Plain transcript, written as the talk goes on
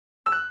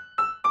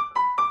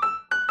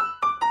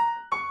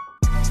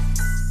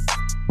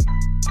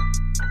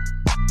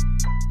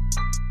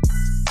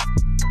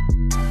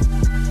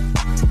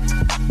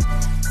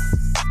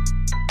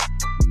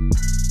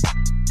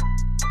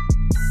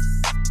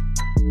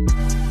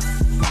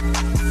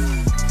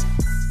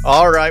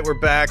All right, we're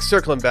back.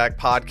 Circling Back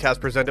podcast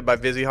presented by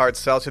Vizzy Hard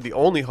Seltzer, the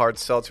only hard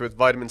seltzer with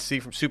vitamin C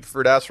from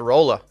Superfruit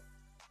Acerola.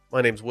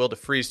 My name's Will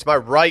DeFries. To my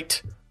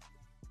right,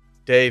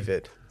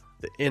 David,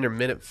 the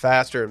intermittent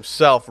faster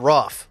himself,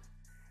 Ruff.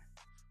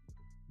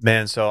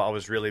 Man, so I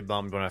was really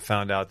bummed when I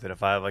found out that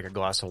if I have like a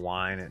glass of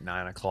wine at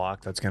 9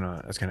 o'clock, that's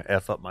gonna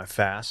F up my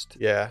fast.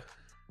 Yeah.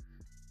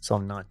 So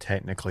I'm not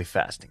technically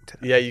fasting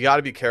today. Yeah, you got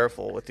to be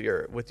careful with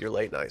your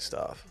late night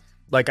stuff.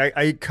 Like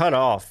I cut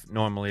off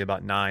normally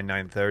about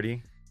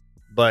 9:30,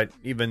 but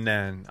even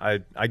then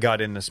I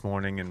got in this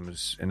morning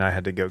and I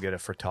had to go get a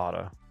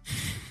frittata.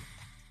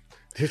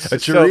 A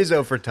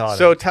chorizo frittata.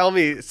 So tell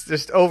me,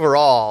 just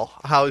overall,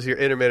 how is your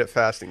intermittent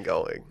fasting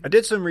going? I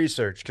did some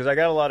research because I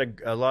got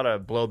a lot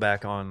of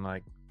blowback on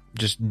like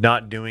just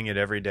not doing it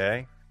every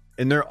day,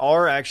 and there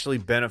are actually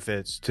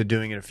benefits to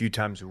doing it a few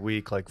times a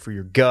week, like for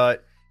your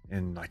gut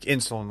and like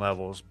insulin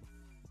levels.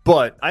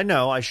 But I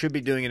know I should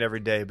be doing it every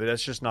day, but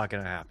that's just not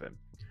going to happen.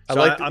 So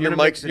I like that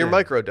you're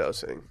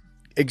microdosing.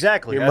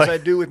 Exactly, as I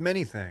do with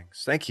many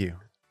things. Thank you.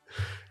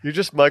 You're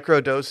just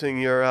microdosing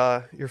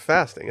your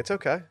fasting. It's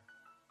okay.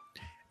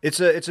 It's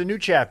a new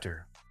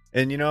chapter,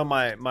 and you know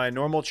my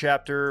normal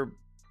chapter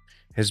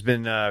has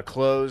been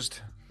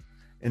closed,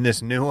 and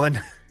this new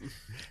one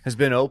has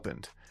been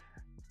opened.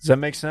 Does that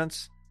make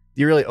sense?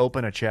 You really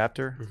open a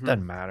chapter? Mm-hmm.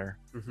 Doesn't matter.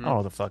 Mm-hmm. I don't know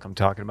what the fuck I'm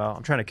talking about.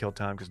 I'm trying to kill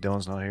time because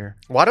Dylan's not here.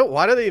 Why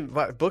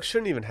books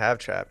shouldn't even have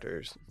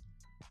chapters?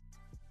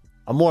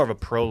 I'm more of a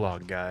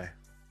prologue guy.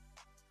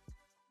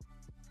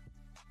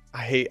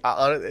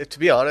 To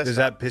be honest. Does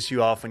that piss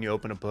you off when you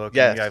open a book?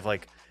 Yes. And you have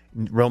like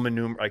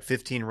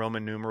 15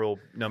 Roman numeral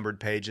numbered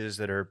pages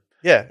that are.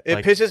 Yeah, it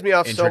like pisses me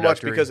off so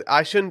much because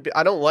I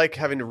don't like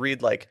having to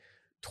read like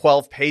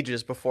 12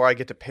 pages before I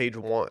get to page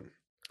 1.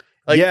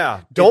 Like,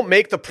 yeah, don't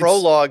make the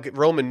prologue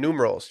Roman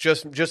numerals.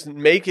 Just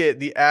make it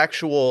the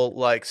actual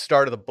like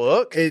start of the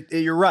book.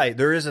 You're right.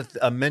 There is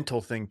a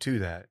mental thing to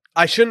that.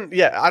 I don't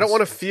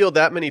want to feel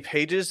that many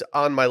pages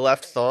on my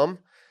left thumb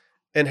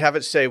and have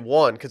it say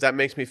 1 because that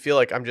makes me feel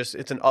like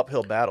it's an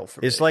uphill battle for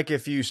me. It's like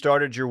if you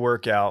started your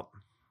workout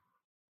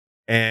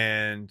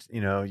and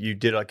you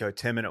did like a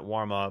 10-minute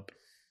warm up,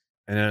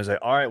 and then I was like,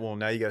 all right, well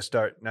now you got to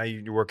start. Now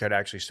your workout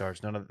actually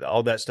starts. None of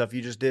all that stuff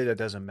you just did, that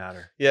doesn't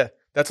matter. Yeah.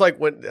 That's like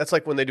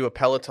when they do a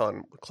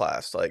Peloton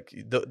class. Like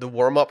the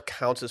warm up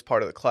counts as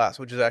part of the class,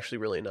 which is actually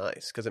really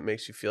nice because it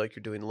makes you feel like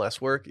you're doing less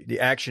work. The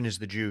action is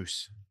the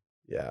juice.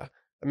 Yeah,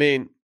 I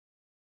mean,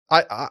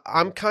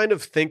 I'm kind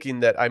of thinking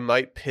that I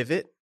might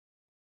pivot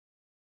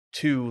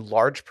to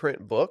large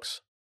print books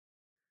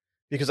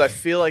because I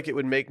feel like it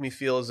would make me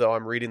feel as though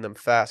I'm reading them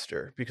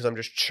faster because I'm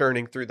just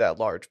churning through that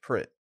large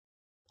print.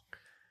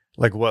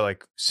 Like what?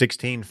 Like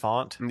 16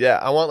 font? Yeah,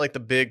 I want like the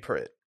big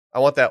print. I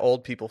want that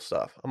old people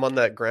stuff. I'm on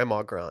that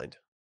grandma grind.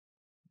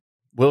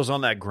 Will's on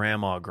that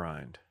grandma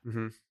grind.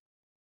 Mm-hmm.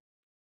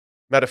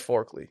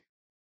 Metaphorically.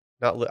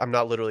 I'm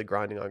not literally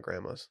grinding on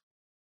grandmas.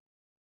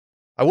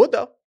 I would,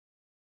 though.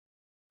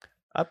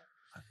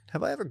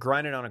 Have I ever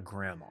grinded on a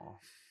grandma?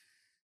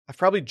 I've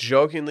probably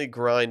jokingly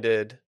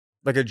grinded.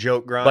 Like a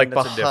joke grind? Like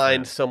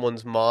behind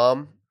someone's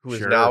mom, who is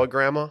now a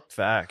grandma.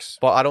 Facts.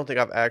 But I don't think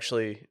I've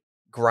actually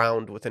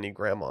ground with any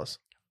grandmas.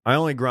 I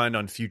only grind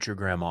on future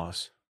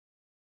grandmas.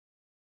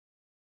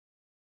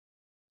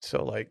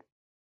 So like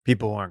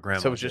people who aren't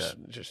grandmas. So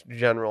just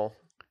general,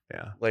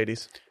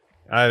 ladies.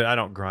 I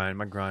don't grind.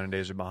 My grinding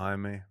days are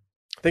behind me.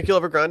 Think you'll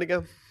ever grind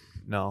again?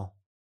 No.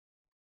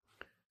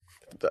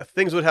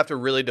 Things would have to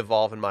really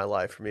devolve in my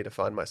life for me to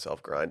find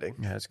myself grinding.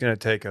 Yeah, it's gonna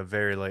take a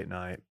very late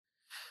night.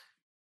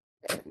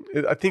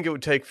 I think it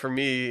would take for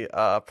me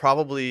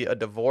probably a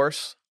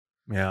divorce.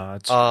 Yeah,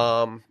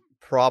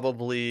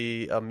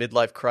 probably a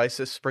midlife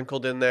crisis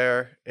sprinkled in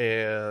there,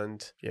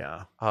 and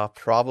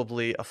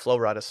probably a Flo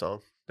Rida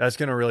song. That's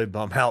going to really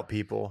bum out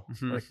people.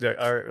 Mm-hmm. Like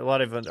a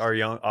lot of our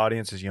young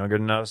audience is younger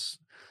than us,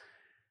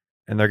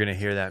 and they're going to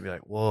hear that and be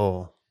like,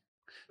 "Whoa!"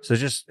 So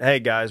just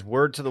hey guys,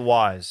 word to the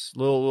wise,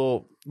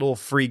 little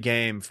free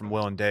game from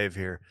Will and Dave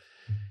here.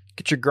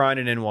 Get your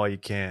grinding in while you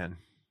can,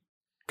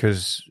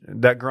 because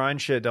that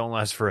grind shit don't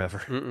last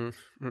forever.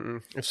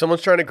 If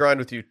someone's trying to grind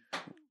with you,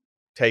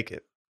 take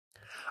it,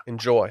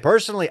 enjoy.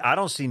 Personally, I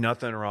don't see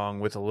nothing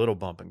wrong with a little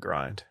bump and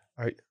grind.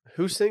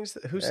 Who sings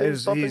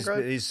bump and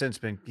grind?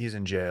 He's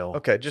in jail.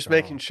 Okay,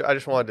 making sure. I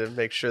just wanted to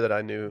make sure that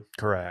I knew.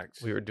 Correct.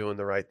 We were doing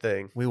the right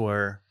thing. We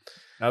were.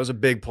 I was a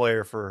big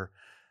player for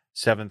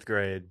 6th,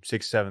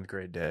 7th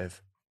grade,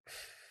 Dave.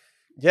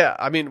 Yeah,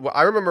 I mean,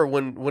 I remember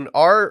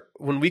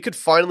when we could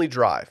finally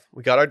drive.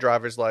 We got our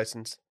driver's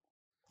license.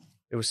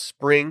 It was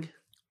spring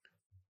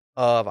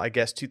of, I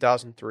guess,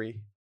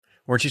 2003.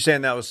 Weren't you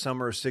saying that was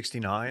summer of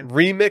 69?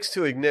 Remix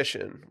to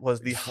Ignition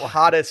was the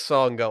hottest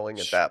song going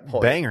at that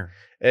point. Banger.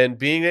 And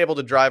being able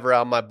to drive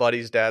around my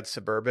buddy's dad's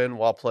Suburban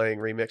while playing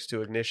Remix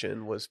to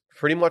Ignition was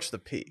pretty much the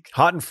peak.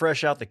 Hot and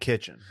fresh out the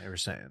kitchen, they were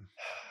saying.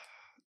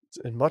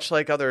 And much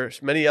like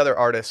many other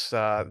artists,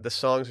 the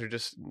songs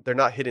they're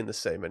not hitting the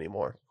same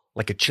anymore.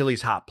 Like a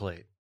Chili's hot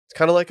plate. It's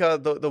kind of like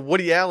the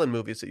Woody Allen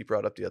movies that you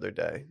brought up the other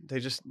day. They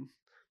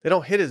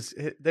don't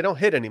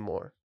hit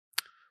anymore.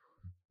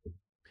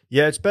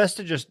 Yeah, it's best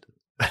to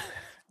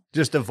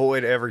just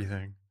avoid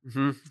everything.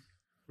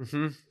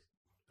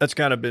 That's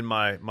kind of been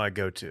my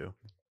go-to.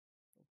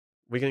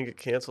 We gonna get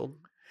canceled?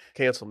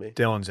 Cancel me.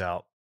 Dylan's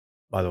out,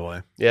 by the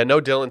way. Yeah, no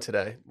Dylan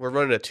today. We're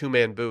running a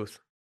 2-man booth.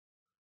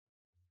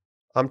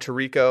 I'm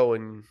Tarico,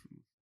 and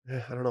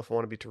I don't know if I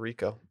want to be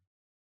Tarico.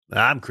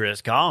 I'm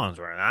Chris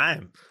Collinsworth.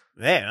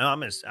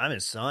 I'm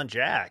his son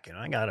Jack, and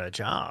I got a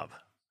job.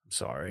 I'm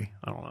sorry,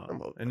 I don't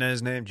know. Isn't that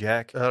his name,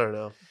 Jack? I don't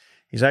know.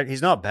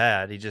 He's not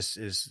bad. He just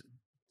is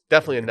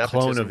definitely a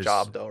nepotism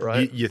job, though,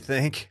 right? You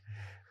think?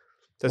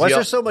 Why is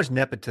there so much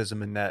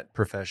nepotism in that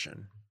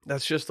profession?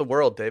 That's just the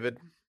world, David.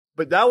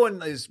 But that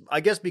one is, I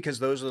guess, because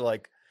those are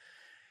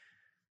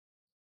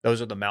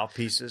the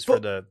mouthpieces for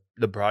the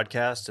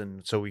broadcast,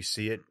 and so we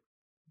see it.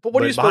 But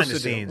what are you supposed to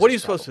do? What are you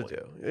supposed to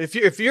do?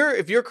 If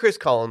you're Chris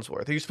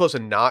Collinsworth, are you supposed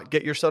to not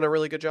get your son a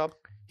really good job?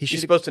 You're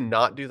supposed to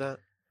not do that?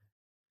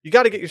 You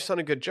got to get your son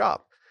a good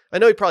job. I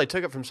know he probably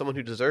took it from someone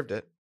who deserved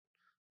it.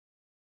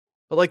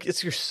 But, like,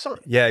 it's your son.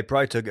 Yeah, he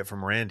probably took it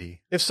from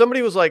Randy. If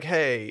somebody was like,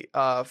 hey,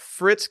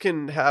 Fritz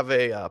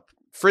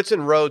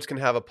and Rhodes can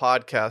have a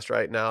podcast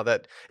right now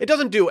that it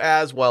doesn't do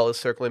as well as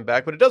Circling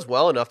Back, but it does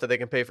well enough that they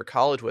can pay for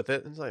college with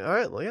it. And it's like, all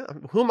right, well, yeah,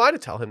 who am I to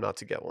tell him not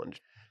to get one?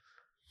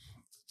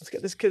 Let's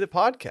get this kid a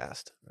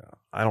podcast. Yeah,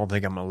 I don't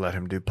think I'm going to let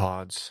him do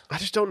pods. I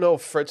just don't know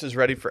if Fritz is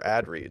ready for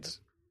ad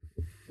reads.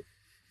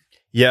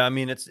 Yeah, I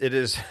mean, it's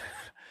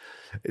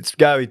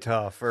got to be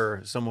tough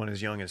for someone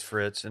as young as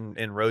Fritz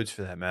and Rhodes,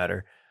 for that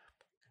matter,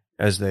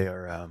 as they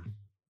are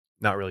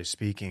not really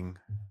speaking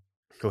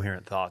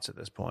coherent thoughts at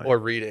this point. Or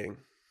reading.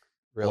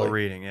 Really? Or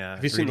reading, yeah.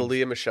 Have you seen the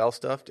Leah Michelle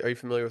stuff? Are you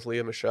familiar with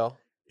Leah Michelle?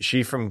 Is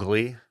she from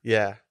Glee?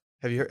 Yeah.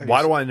 Have you heard?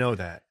 Why do I know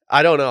that?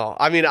 I don't know.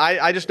 I mean,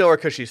 I just know her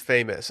because she's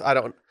famous.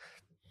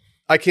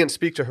 I can't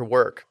speak to her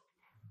work.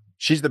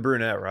 She's the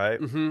brunette, right?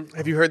 Mm-hmm.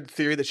 Have you heard the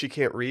theory that she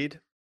can't read?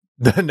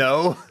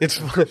 No. It's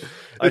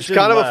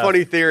kind of a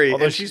funny theory.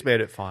 Although she's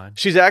made it fine.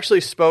 She's actually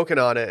spoken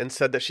on it and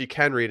said that she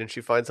can read, and she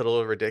finds it a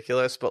little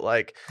ridiculous. But,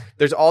 like,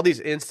 there's all these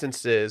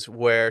instances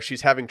where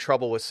she's having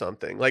trouble with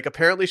something. Like,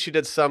 apparently she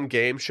did some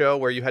game show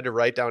where you had to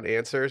write down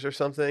answers or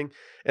something.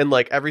 And,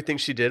 like, everything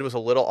she did was a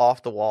little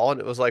off the wall. And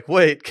it was like,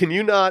 wait, do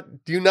you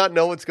not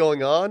know what's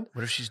going on?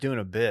 What if she's doing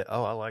a bit?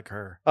 Oh, I like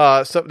her.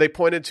 So they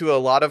pointed to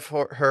a lot of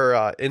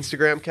her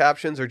Instagram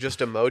captions are just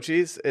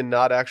emojis and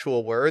not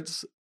actual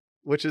words,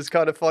 which is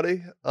kind of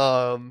funny.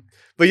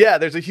 But yeah,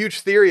 there's a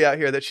huge theory out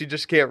here that she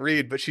just can't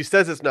read, but she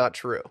says it's not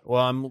true.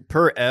 Well, I'm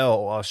per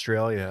Elle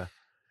Australia.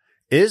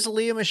 Is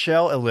Leah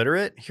Michelle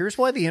illiterate? Here's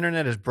why the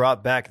internet has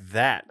brought back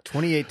that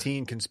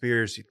 2018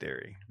 conspiracy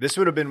theory. This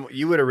would have been,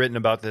 you would have written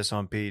about this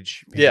on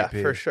Page. Yeah,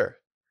 for sure.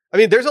 I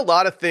mean, there's a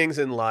lot of things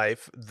in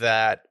life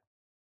that,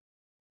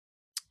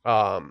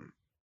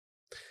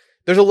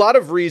 there's a lot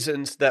of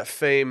reasons that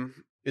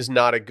fame is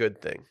not a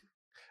good thing.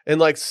 And,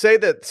 like, say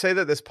that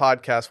this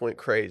podcast went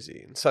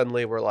crazy and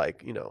suddenly we're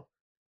like, you know,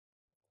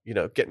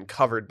 getting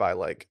covered by,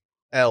 like,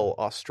 Elle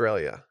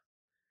Australia.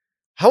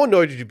 How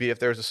annoyed would you be if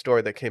there was a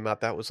story that came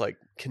out that was like,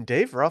 can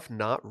Dave Ruff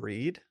not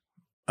read?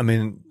 I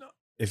mean,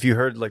 if you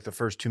heard like the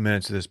first 2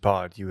 minutes of this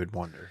pod, you would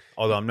wonder.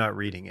 Although I'm not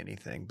reading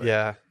anything. But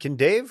yeah. Can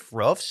Dave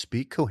Ruff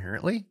speak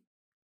coherently?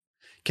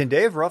 Can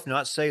Dave Ruff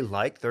not say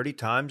like 30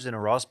 times in a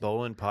Ross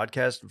Bolin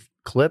podcast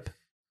clip?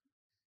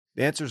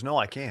 The answer is no,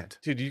 I can't.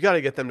 Dude, you got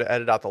to get them to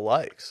edit out the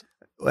likes.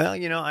 Well,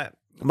 you know,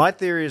 my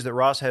theory is that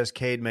Ross has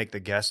Cade make the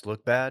guest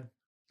look bad.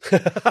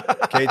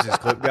 Cade's his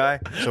clip guy,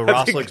 so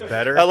Ross looks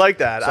better. I like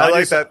that. So I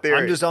like that theory.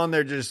 I'm just on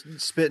there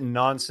just spitting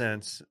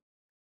nonsense.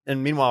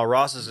 And meanwhile,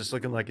 Ross is just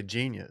looking like a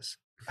genius.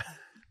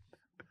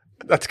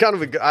 That's kind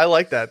of I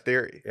like that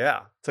theory.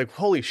 Yeah. It's like,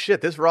 holy shit,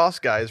 this Ross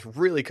guy is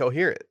really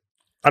coherent.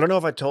 I don't know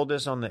if I told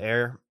this on the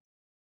air,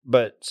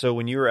 but so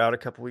when you were out a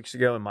couple weeks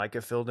ago and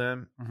Micah filled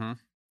in,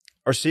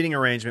 our seating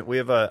arrangement, we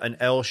have an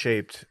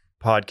L-shaped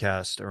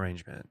podcast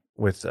arrangement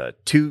with a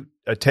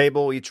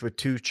table each with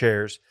 2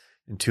 chairs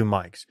and 2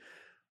 mics.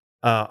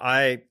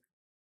 I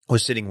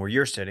was sitting where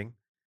you're sitting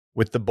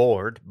with the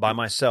board by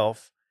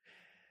myself,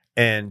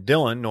 and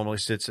Dylan normally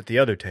sits at the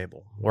other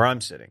table where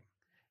I'm sitting.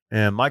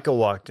 And Micah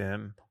walked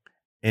in,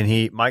 and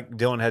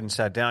Dylan hadn't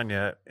sat down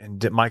yet,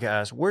 and Micah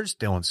asked, "Where's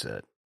Dylan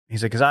sit?"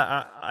 He's like, "Because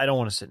I don't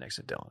want to sit next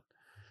to Dylan."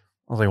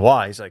 I was like,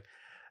 "Why?" He's like,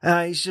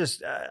 "He's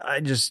just I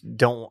just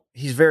don't.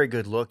 He's very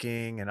good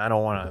looking, and I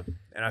don't want to.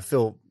 And I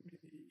feel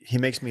he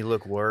makes me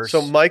look worse."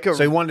 So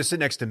he wanted to sit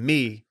next to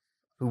me,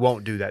 who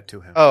won't do that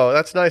to him. Oh,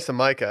 that's nice of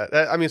Micah.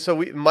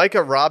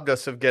 Micah robbed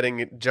us of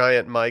getting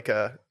giant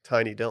Micah,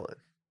 tiny Dylan.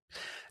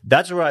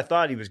 That's where I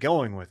thought he was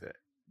going with it,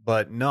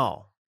 but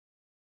no,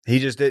 he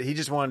just did. He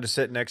just wanted to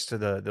sit next to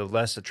the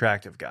less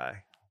attractive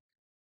guy.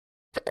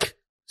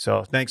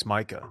 So thanks,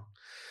 Micah.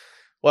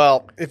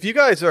 Well, if you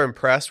guys are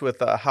impressed with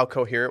how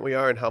coherent we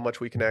are and how much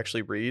we can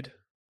actually read,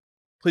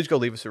 please go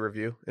leave us a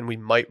review, and we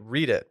might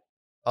read it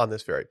on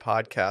this very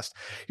podcast.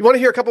 You want to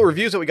hear a couple of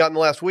reviews that we got in the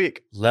last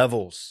week?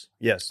 Levels.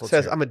 Yes. It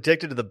says, I'm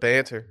addicted to the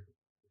banter.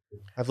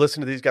 I've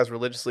listened to these guys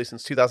religiously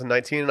since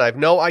 2019, and I have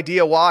no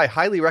idea why.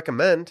 Highly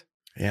recommend.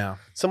 Yeah.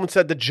 Someone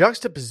said the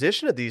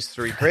juxtaposition of these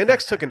three. Grand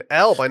X took an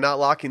L by not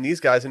locking these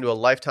guys into a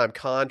lifetime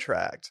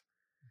contract.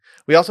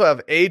 We also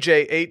have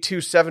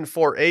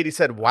AJ82748. He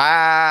said,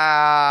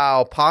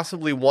 wow,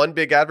 possibly one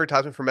big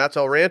advertisement for Matt's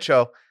El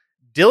Rancho.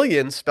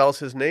 Dillion spells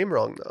his name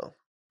wrong, though.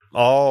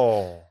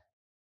 Oh.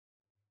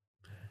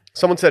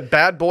 Someone said,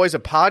 Bad Boys, a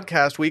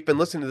podcast. We've been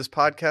listening to this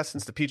podcast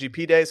since the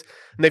PGP days,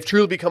 and they've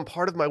truly become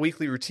part of my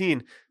weekly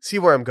routine. See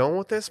where I'm going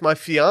with this? My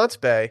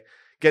fiance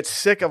gets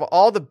sick of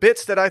all the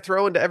bits that I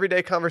throw into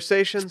everyday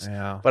conversations,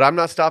 but I'm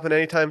not stopping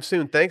anytime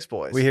soon. Thanks,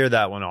 boys. We hear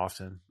that one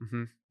often.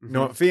 Mm-hmm. Mm-hmm.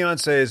 No,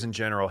 fiancés in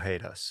general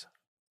hate us.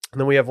 And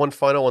then we have one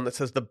final one that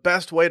says, the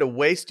best way to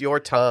waste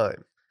your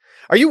time.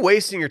 Are you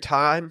wasting your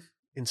time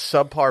in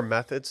subpar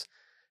methods?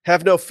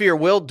 Have no fear.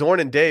 Will, Dorn,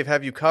 and Dave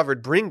have you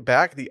covered. Bring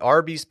back the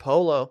Arby's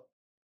Polo.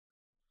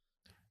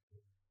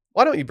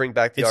 Why don't you bring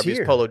back the Arby's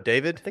Polo,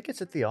 David? I think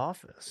it's at the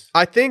office.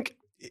 I think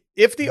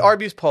if the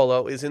Arby's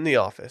Polo is in the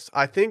office,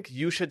 I think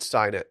you should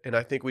sign it, and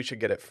I think we should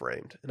get it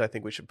framed, and I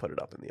think we should put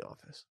it up in the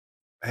office.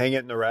 Hang it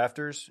in the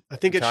rafters? I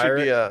think it should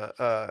be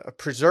a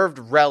preserved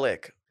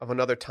relic of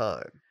another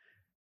time.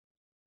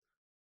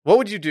 What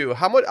would you do?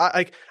 How much?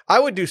 I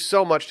would do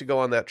so much to go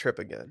on that trip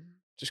again.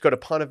 Just go to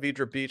Ponte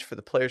Vedra Beach for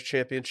the Players'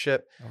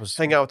 Championship.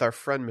 Hang out with our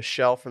friend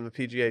Michelle from the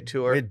PGA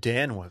Tour. We had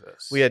Dan with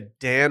us.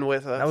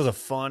 That was a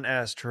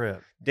fun-ass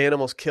trip. Dan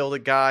almost killed a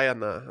guy on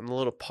the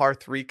little par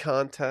 3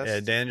 contest. Yeah,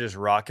 Dan just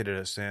rocketed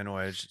a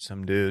sandwich at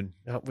some dude.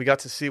 We got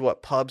to see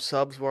what pub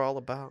subs were all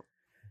about.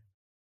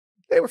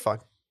 They were fun.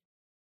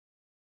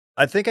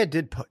 I think I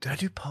did. Did I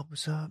do pub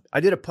sub? I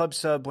did a pub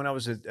sub when I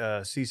was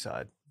at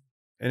Seaside,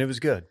 and it was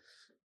good.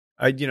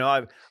 I'm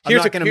not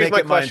going to make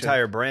it my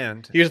entire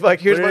brand. Here's my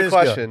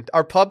question: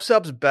 Are pub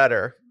subs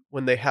better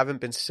when they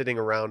haven't been sitting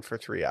around for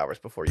 3 hours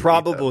before you?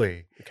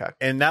 Probably. Eat them? Okay.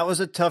 And that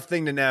was a tough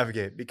thing to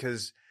navigate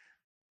because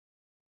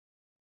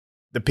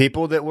the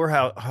people that were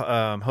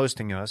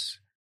hosting us,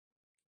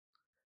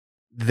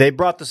 they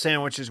brought the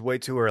sandwiches way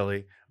too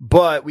early,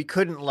 but we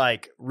couldn't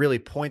really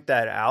point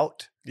that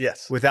out.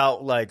 Yes.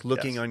 Without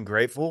looking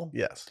ungrateful.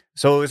 Yes.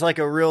 So it was like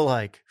a real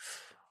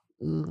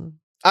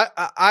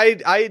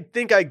I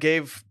think I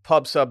gave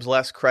pub subs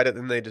less credit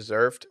than they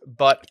deserved,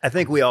 but I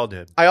think we all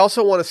did. I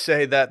also want to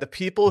say that the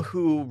people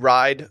who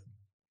ride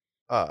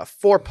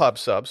for pub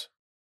subs,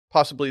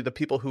 possibly the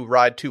people who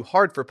ride too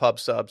hard for pub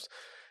subs,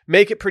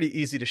 make it pretty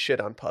easy to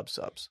shit on pub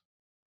subs.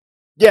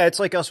 Yeah, it's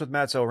like us with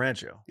Matt's El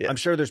Rancho. Yeah. I'm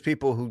sure there's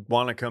people who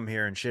want to come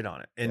here and shit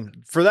on it.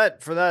 And for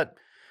that,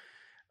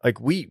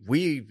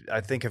 we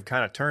I think have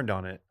kind of turned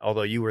on it,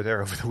 although you were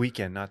there over the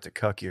weekend, not to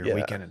cuck your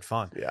weekend and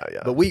fun.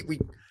 Yeah. But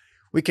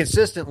we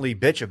consistently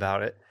bitch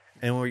about it,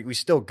 and we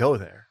still go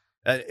there.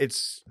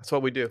 That's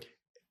what we do.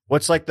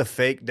 What's the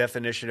fake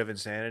definition of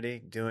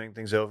insanity? Doing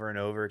things over and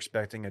over,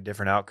 expecting a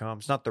different outcome.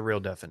 It's not the real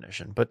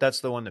definition, but that's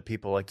the one that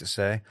people like to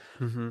say.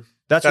 Mm-hmm.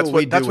 That's what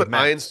we do. That's with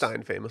what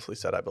Einstein famously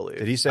said, I believe.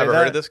 Did he say Ever that?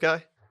 heard of this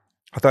guy?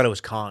 I thought it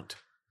was Kant.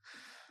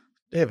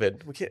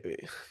 David, we can't.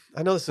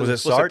 I know this is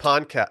was a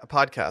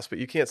podcast, but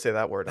you can't say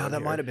that word. No,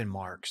 that might have been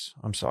Marx.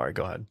 I'm sorry.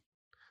 Go ahead.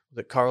 Was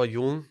it Carl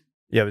Jung?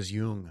 Yeah, it was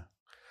Jung.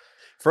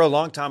 For a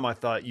long time, I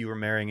thought you were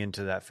marrying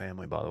into that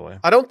family, by the way.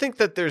 I don't think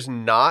that there's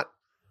not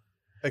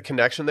a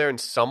connection there in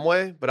some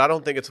way, but I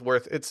don't think it's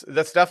worth it.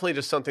 That's definitely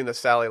just something that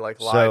Sally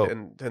lied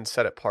and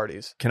said at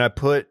parties. Can I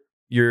put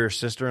your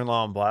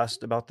sister-in-law on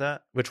blast about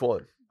that? Which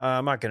one?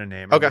 I'm not going to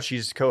name her. Okay. But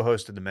she's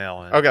co-hosted the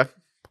Mail In. Okay.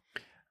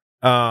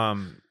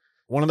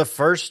 One of the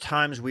first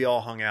times we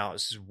all hung out,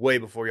 this is way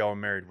before y'all were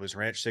married, was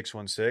Ranch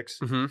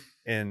 616. Mm-hmm.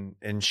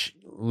 And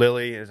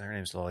Lily, her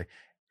name's Lily,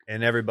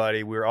 and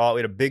everybody, we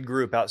had a big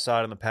group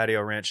outside on the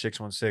patio, Ranch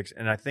 616.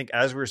 And I think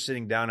as we were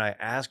sitting down, I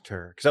asked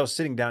her, because I was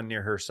sitting down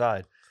near her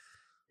side,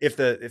 if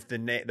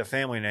the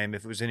family name,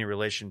 if it was any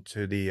relation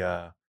to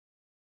the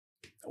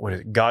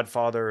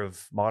Godfather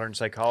of modern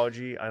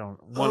psychology.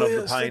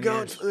 The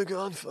pioneers. The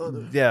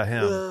Godfather. Yeah,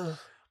 him.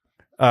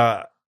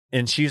 Yeah.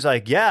 And she's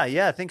like, yeah,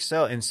 I think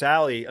so. And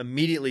Sally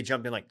immediately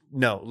jumped in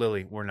no,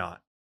 Lily, we're not.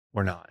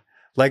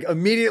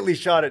 Immediately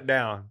shot it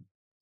down.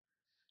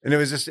 And it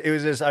was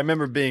just, I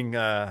remember being,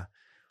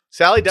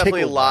 Sally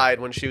definitely lied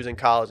when she was in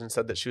college and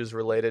said that she was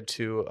related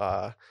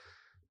to,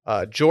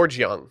 George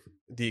Young,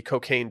 the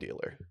cocaine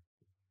dealer.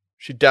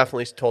 She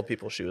definitely told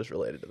people she was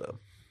related to them.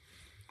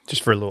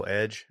 Just for a little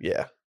edge.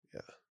 Yeah.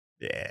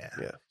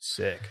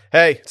 Sick.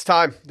 Hey, it's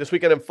time. This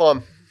Weekend in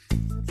Fun.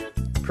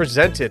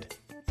 Presented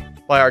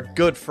by our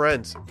good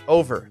friends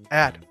over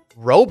at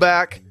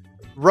Rhoback.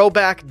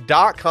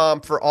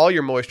 Rhoback.com for all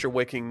your moisture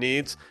wicking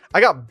needs.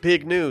 I got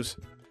big news.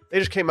 They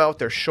just came out with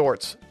their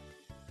shorts.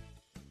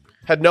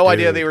 Had no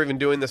idea they were even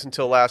doing this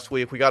until last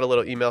week. We got a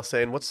little email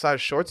saying, what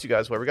size shorts you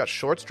guys wear? We got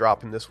shorts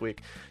dropping this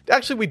week.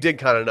 Actually, we did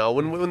kind of know.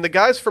 When the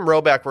guys from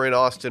Rhoback were in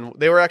Austin,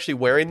 they were actually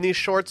wearing these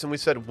shorts, and we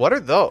said, what are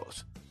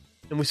those?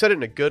 And we said it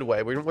in a good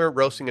way. We weren't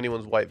roasting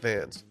anyone's white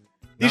Vans.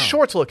 These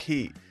shorts look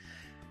heat.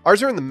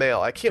 Ours are in the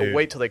mail. I can't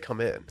wait till they come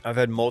in. I've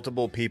had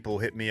multiple people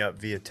hit me up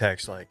via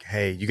text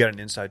hey, you got an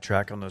inside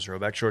track on those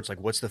Rhoback shorts?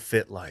 What's the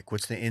fit like?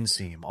 What's the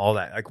inseam? All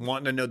that.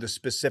 Wanting to know the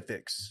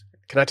specifics.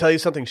 Can I tell you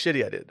something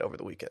shitty I did over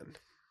the weekend?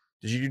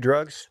 Did you do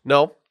drugs?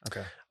 No.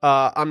 Okay.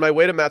 On my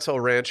way to Matt's El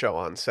Rancho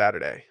on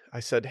Saturday, I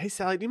said, "Hey,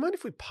 Sally, do you mind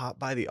if we pop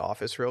by the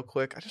office real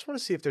quick? I just want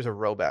to see if there's a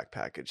Roback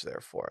package there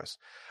for us."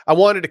 I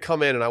wanted to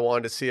come in and I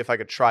wanted to see if I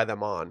could try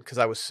them on because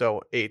I was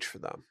so H for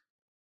them.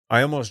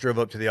 I almost drove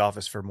up to the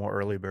office for more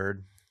early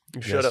bird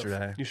You should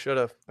yesterday. have. You should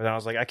have. But then I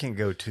was like, I can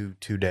go 2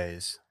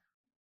 days.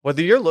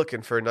 Whether you're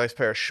looking for a nice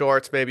pair of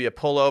shorts, maybe a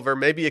pullover,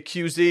 maybe a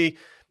QZ,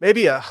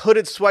 maybe a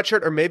hooded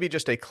sweatshirt, or maybe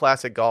just a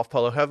classic golf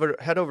polo,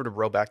 head over to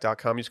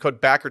Roback.com. Use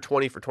code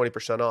BACKER20 for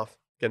 20% off.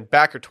 Again,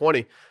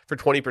 BACKER20 for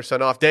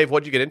 20% off. Dave,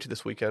 what'd you get into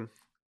this weekend?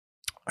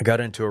 I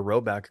got into a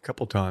Roback a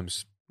couple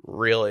times.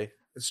 Really?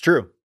 It's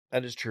true.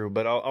 That is true.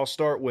 But I'll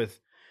start with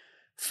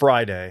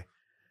Friday.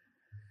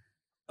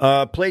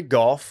 Played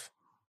golf.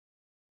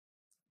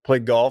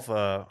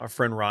 Our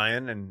friend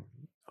Ryan and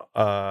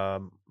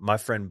my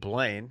friend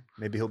Blaine,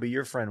 maybe he'll be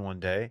your friend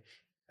one day,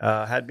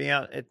 had me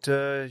out at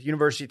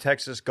University of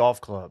Texas Golf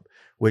Club,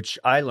 which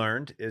I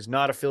learned is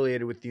not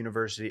affiliated with the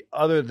university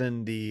other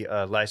than the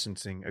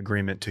licensing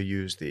agreement to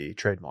use the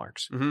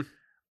trademarks. Mm-hmm.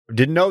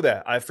 Didn't know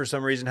that. I, for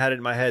some reason, had it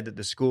in my head that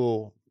the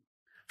school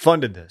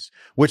funded this,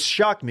 which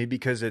shocked me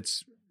because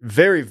it's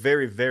very,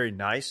 very, very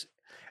nice.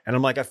 And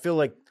I'm like, I feel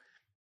like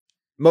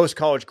most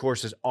college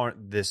courses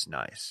aren't this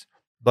nice.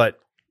 But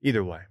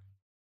either way,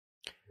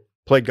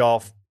 played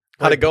golf.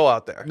 How'd it go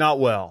out there? Not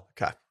well.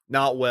 Okay.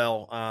 Not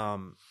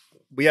well.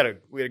 We had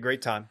a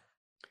great time.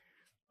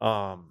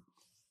 Ryan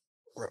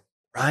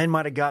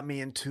might have got me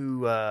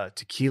into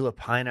tequila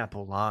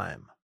pineapple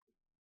lime.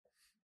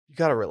 You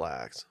got to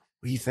relax.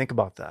 What do you think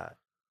about that?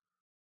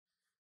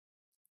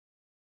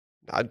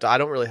 I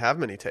don't really have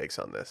many takes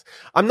on this.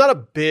 I'm not a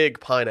big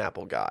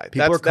pineapple guy.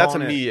 That's a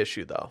me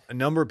issue, though. A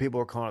number of people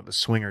are calling it the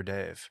Swinger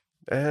Dave.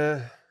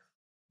 Are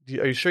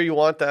you sure you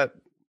want that?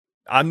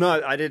 I'm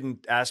not. I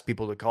didn't ask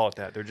people to call it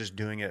that. They're just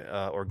doing it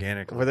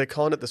organically. Were they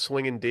calling it the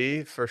Swingin'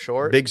 D for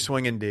short? Big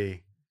Swingin'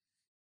 D.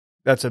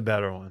 That's a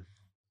better one.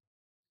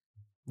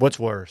 What's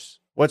worse?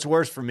 What's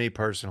worse for me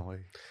personally?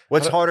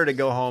 What's harder to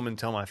go home and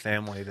tell my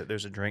family that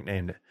there's a drink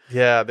named it?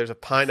 Yeah, there's a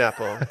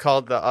pineapple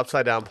called the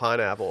Upside Down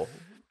Pineapple.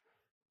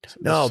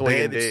 No,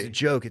 babe, it's a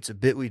joke. It's a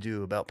bit we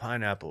do about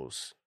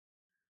pineapples.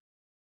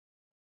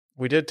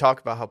 We did talk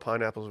about how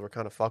pineapples were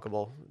kind of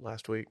fuckable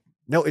last week.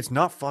 No, it's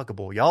not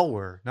fuckable. Y'all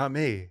were, not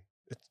me.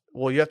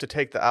 Well, you have to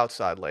take the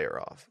outside layer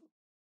off.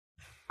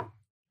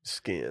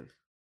 Skin.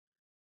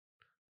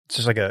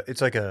 It's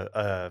like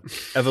a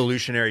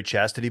evolutionary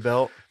chastity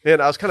belt.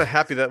 Man, I was kind of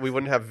happy that we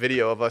wouldn't have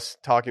video of us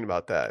talking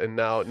about that. And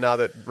now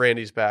that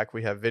Randy's back,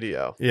 we have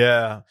video.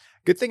 Yeah.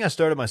 Good thing I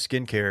started my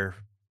skincare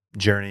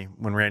journey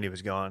when Randy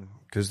was gone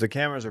because the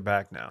cameras are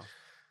back now.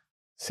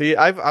 See,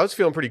 I was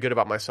feeling pretty good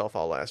about myself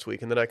all last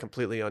week, and then I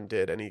completely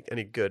undid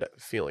any good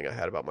feeling I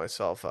had about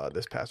myself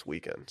this past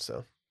weekend.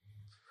 So,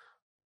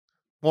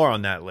 more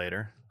on that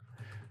later.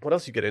 What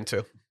else you get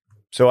into?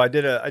 So I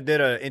did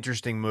a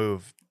interesting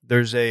move.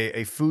 There's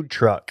a food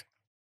truck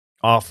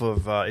off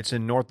of it's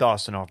in North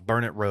Austin off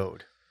Burnett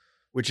Road,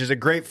 which is a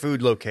great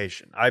food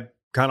location. I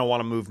kind of want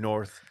to move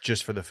north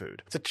just for the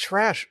food. It's a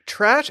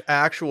trash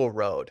actual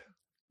road.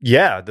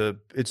 Yeah,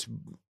 it's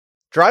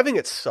driving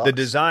it sucks. The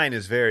design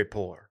is very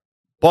poor.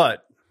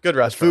 But good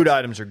restaurants. The food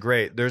items are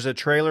great. There's a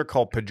trailer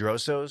called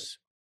Pedroso's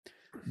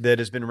that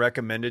has been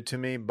recommended to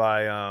me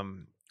by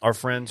our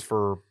friends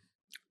for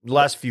the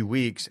last few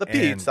weeks. The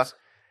pizza.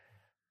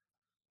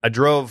 I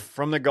drove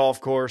from the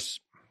golf course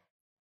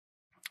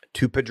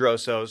to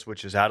Pedroso's,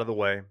 which is out of the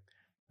way,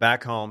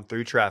 back home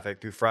through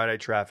Friday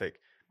traffic,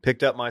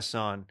 picked up my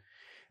son,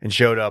 and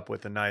showed up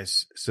with a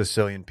nice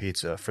Sicilian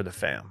pizza for the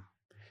fam.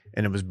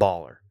 And it was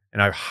baller. And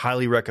I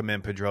highly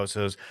recommend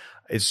Pedroso's.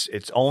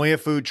 It's only a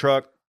food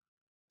truck.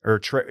 Or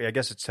I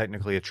guess it's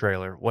technically a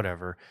trailer,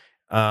 whatever.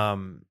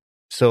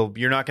 So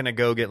you're not going to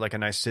go get like a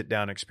nice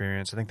sit-down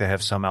experience. I think they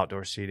have some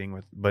outdoor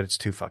seating, but it's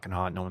too fucking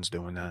hot. No one's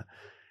doing that.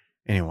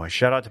 Anyway,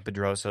 shout out to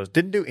Pedroso's.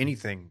 Didn't do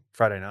anything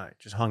Friday night.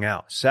 Just hung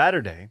out.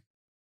 Saturday,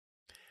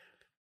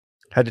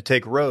 had to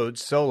take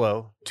Rhodes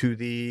solo to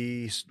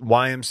the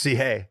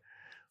YMCA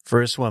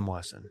for a swim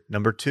lesson.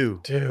 Number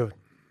 2. Dude.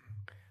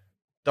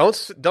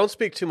 Don't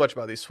speak too much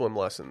about these swim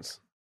lessons.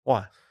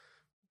 Why?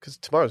 Because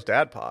tomorrow's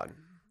Dad Pod.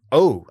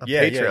 Oh,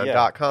 yeah.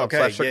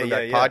 Patreon.com/Circling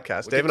Back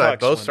Podcast. Dave and I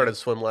both started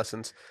swim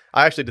lessons.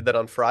 I actually did that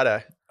on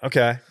Friday.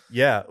 Okay.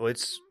 Yeah. Well,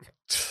 it's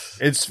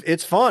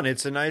fun.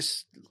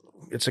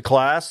 It's a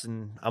class,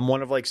 and I'm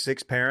one of like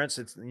 6 parents.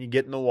 You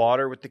get in the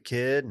water with the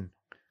kid. And,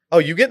 oh,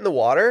 you get in the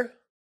water?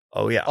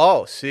 Oh, yeah.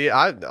 Oh, see,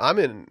 I'm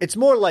in. It's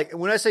more like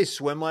when I say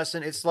swim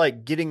lesson, it's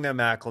like getting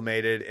them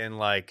acclimated and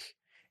like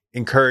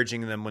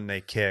encouraging them when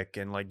they kick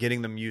and like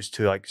getting them used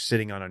to like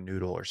sitting on a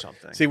noodle or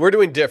something. See, we're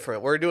doing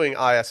different. We're doing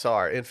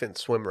ISR, Infant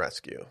Swim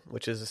Rescue,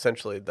 which is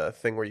essentially the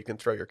thing where you can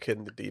throw your kid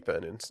in the deep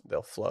end and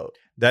they'll float.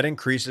 That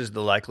increases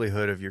the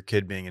likelihood of your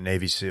kid being a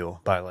Navy SEAL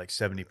by like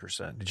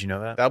 70%. Did you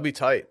know that? That'll be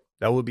tight.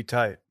 That would be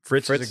tight.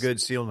 Fritz is a good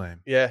SEAL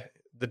name. Yeah.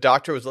 The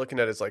doctor was looking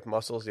at his like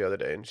muscles the other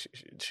day, and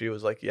she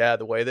was like, "Yeah,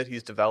 the way that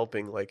he's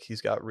developing, like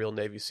he's got real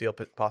Navy SEAL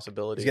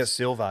possibilities. He's got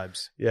SEAL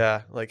vibes."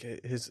 Yeah, like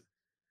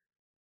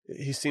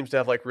He seems to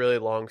have like really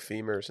long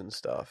femurs and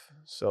stuff.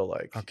 So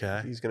like,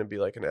 Okay. he's going to be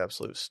like an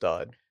absolute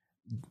stud.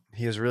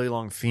 He has really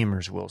long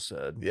femurs, Will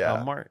said.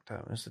 Yeah. Mark,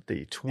 that was at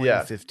the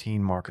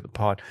 2015 mark of the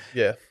pod.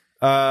 Yeah.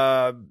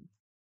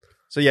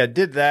 So yeah,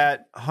 did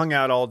that, hung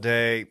out all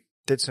day,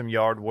 did some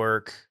yard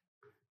work,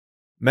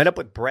 met up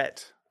with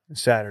Brett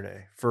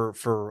Saturday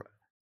for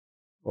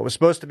what was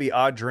supposed to be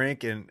odd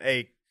drink. And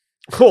hey,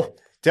 Cool.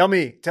 tell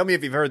me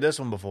if you've heard this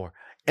one before.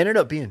 Ended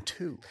up being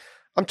 2.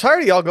 I'm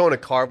tired of y'all going to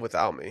carb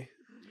without me.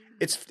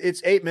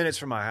 It's 8 minutes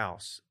from my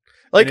house.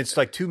 Like, and it's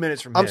like 2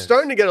 minutes from I'm his.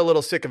 starting to get a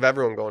little sick of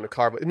everyone going to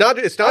carb. It's not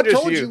I just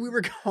told you. you we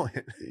were going.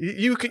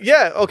 You could,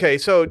 yeah. Okay.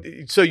 So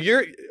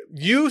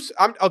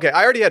I'm okay.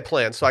 I already had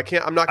plans, so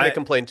I'm not going to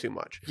complain too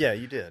much. Yeah,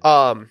 you did.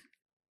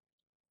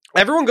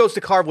 Everyone goes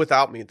to carb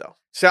without me though.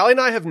 Sally and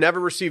I have never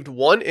received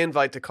one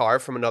invite to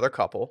carb from another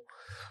couple.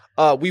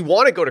 We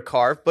want to go to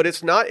carb, but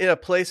it's not in a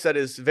place that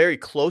is very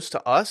close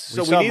to us.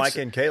 So saw we need Mike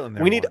and Caitlin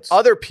there. We need once.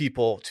 other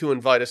people to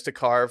invite us to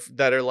carb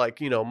that are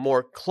like,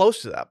 more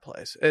close to that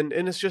place. And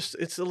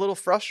it's a little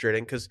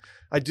frustrating because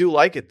I do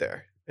like it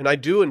there. And I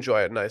do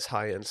enjoy a nice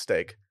high-end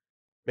steak.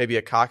 Maybe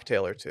a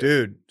cocktail or two.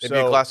 Dude. Maybe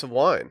a glass of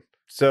wine.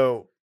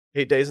 So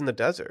 8 days in the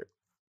desert.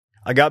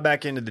 I got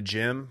back into the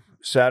gym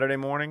Saturday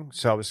morning.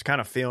 So I was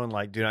kind of feeling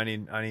like, dude, I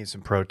need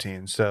some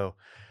protein. So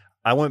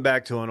I went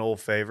back to an old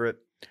favorite.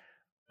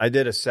 I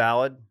did a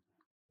salad,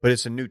 but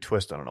it's a new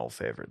twist on an old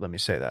favorite. Let me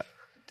say that.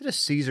 I did a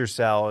Caesar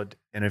salad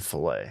and a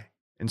filet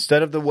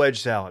instead of the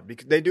wedge salad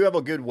because they do have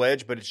a good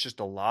wedge, but it's just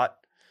a lot.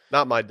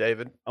 Not my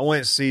David. I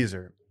went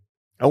Caesar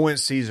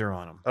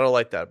on them. I don't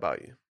like that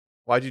about you.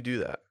 Why'd you do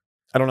that?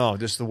 I don't know.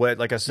 Just the wedge.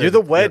 Like I said, you're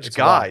the wedge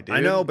guy, dude.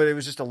 I know, but it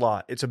was just a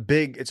lot. It's a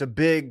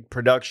big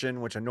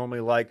production, which I normally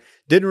like.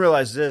 Didn't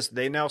realize this.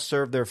 They now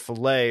serve their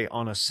filet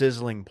on a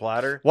sizzling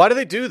platter. Why do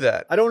they do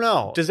that? I don't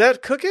know. Does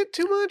that cook it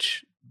too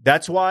much?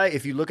 That's why,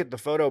 if you look at the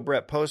photo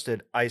Brett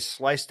posted, I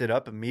sliced it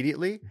up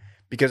immediately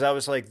because I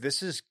was like,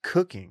 this is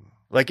cooking.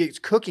 Like, it's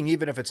cooking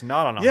even if it's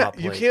not on a hot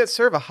plate. You can't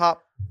serve a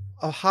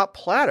hot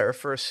platter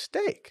for a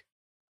steak,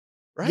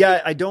 right?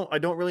 Yeah, I don't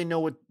really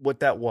know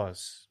what that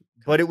was,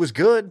 but it was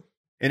good,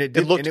 and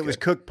it was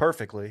cooked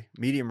perfectly,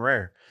 medium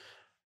rare.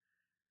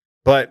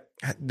 But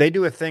they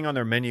do a thing on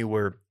their menu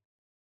where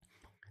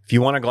if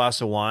you want a glass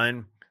of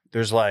wine,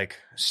 there's like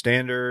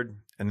standard,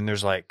 and then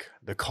there's like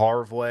the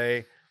carve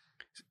way.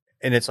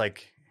 And it's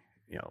like,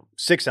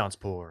 6 ounce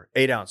pour,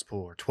 8 ounce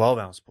pour, 12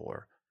 ounce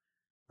pour.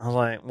 I was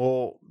like,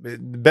 well,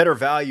 better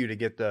value to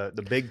get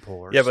the big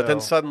pour. Yeah, but then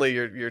suddenly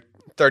you're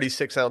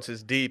 36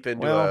 ounces deep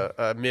into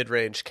a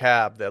mid-range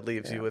cab that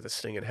leaves you with a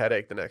stinging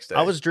headache the next day.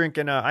 I was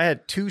drinking, I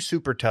had 2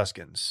 Super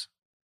Tuscans.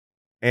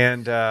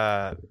 And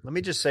let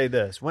me just say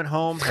this. Went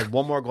home, had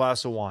 1 more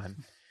glass of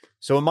wine.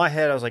 So in my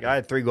head, I was like, I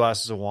had 3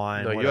 glasses of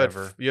wine, no,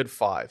 whatever. You had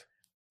 5.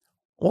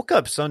 Woke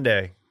up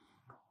Sunday.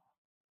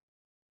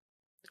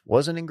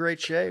 Wasn't in great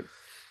shape.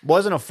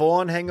 Wasn't a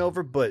full-on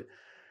hangover, but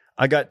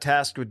I got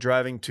tasked with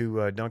driving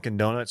to Dunkin'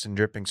 Donuts in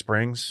Dripping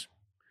Springs,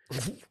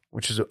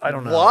 which is, I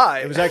don't know. Why?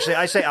 It was actually,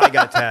 I say I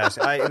got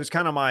tasked. It was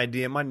kind of my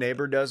idea. My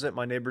neighbor does it.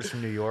 My neighbor's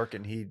from New York,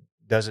 and he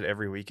does it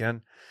every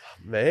weekend.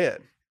 Man.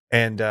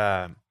 And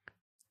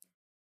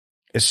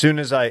as soon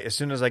as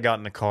I got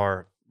in the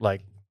car,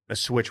 like a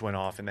switch went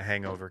off and the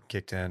hangover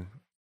kicked in.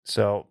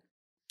 So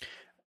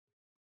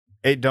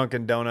ate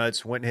Dunkin'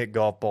 Donuts, went and hit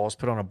golf balls,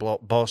 put on a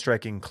ball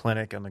striking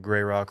clinic on the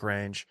Grey Rock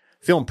Range.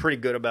 Feeling pretty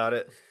good about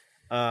it.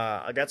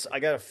 I got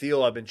a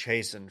feel I've been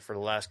chasing for the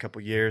last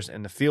couple of years,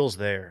 and the feel's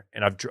there.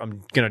 And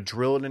I'm gonna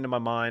drill it into my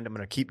mind. I'm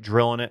gonna keep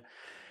drilling it,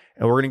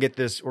 and we're gonna get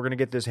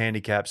this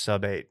handicap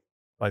sub-8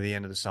 by the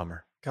end of the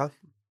summer. Okay.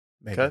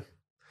 Maybe. Okay.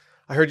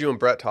 I heard you and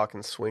Brett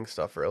talking swing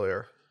stuff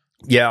earlier.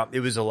 Yeah,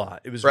 it was a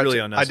lot. It was really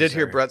unnecessary. I did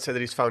hear Brett say that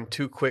he's found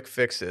 2 quick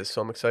fixes,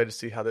 so I'm excited to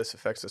see how this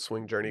affects the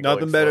swing journey.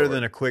 Nothing better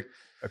than a quick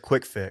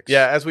fix.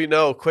 Yeah, as we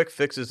know, quick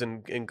fixes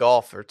in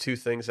golf are 2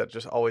 things that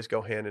just always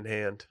go hand in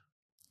hand.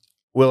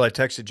 Will, I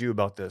texted you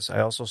about this.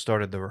 I also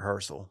started the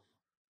rehearsal.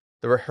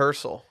 The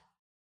rehearsal.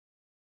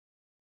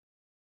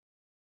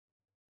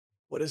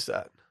 What is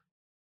that?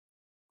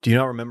 Do you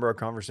not remember our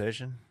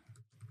conversation?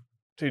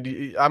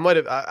 Dude,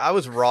 I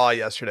was raw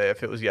yesterday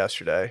if it was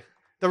yesterday.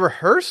 The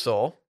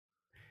rehearsal?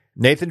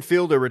 Nathan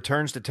Fielder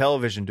returns to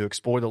television to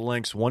explore the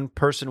lengths one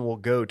person will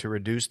go to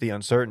reduce the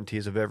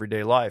uncertainties of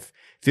everyday life.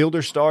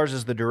 Fielder stars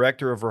as the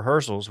director of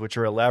rehearsals, which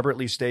are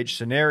elaborately staged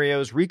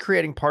scenarios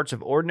recreating parts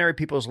of ordinary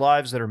people's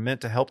lives that are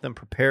meant to help them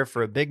prepare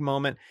for a big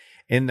moment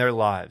in their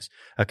lives.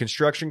 A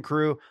construction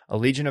crew, a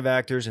legion of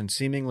actors, and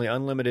seemingly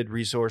unlimited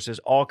resources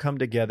all come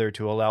together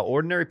to allow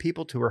ordinary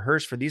people to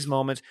rehearse for these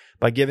moments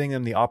by giving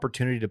them the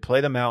opportunity to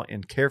play them out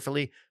in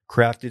carefully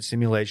crafted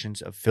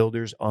simulations of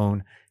Fielder's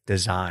own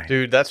design.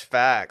 Dude, that's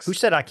facts. Who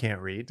said I can't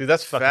read? Dude,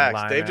 that's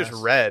facts. Dave just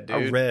read, dude.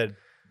 I read.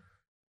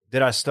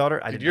 Did I stutter?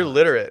 I did. You're not.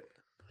 literate.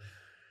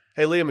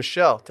 Hey, Leah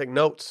Michelle, take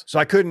notes. So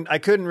I couldn't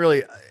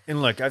really,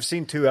 and look, I've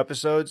seen 2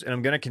 episodes and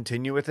I'm going to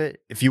continue with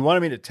it. If you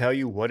wanted me to tell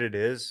you what it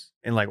is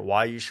and like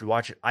why you should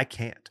watch it, I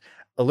can't.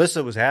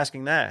 Alyssa was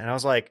asking that and I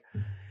was like,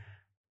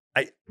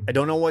 I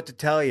don't know what to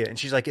tell you. And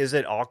she's like, is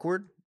it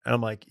awkward? And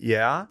I'm like,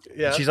 yeah.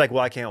 Yeah. And she's like,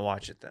 well, I can't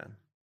watch it then.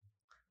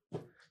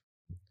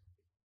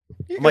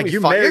 You're like, gonna be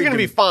you're fine. You're married going to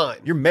to- be fine.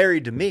 You're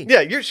married to me.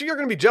 Yeah, you're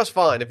going to be just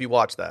fine if you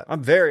watch that.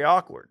 I'm very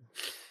awkward.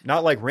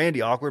 Not like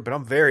Randy awkward, but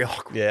I'm very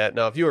awkward. Yeah,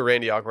 no, if you were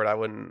Randy Awkward, I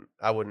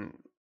wouldn't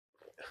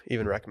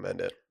even recommend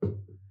it.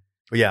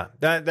 But yeah,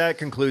 that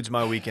concludes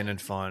my weekend in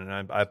fun,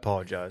 and I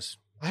apologize.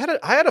 I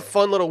had a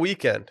fun little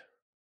weekend.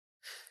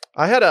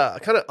 I had a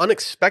kind of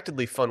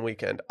unexpectedly fun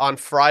weekend. On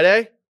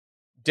Friday,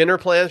 dinner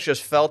plans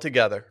just fell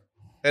together.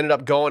 Ended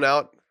up going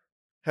out,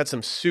 had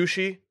some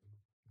sushi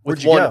with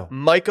Where'd you one go?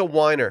 Micah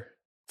Weiner.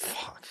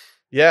 Fuck.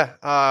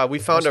 Yeah, we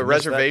found Must a have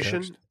missed that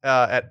reservation text.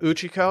 at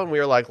Uchiko, and we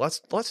were like,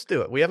 let's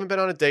do it. We haven't been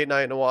on a date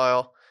night in a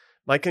while.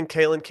 Mike and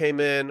Kaylin came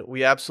in.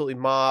 We absolutely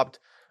mobbed.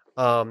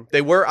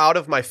 They were out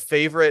of my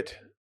favorite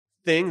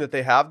thing that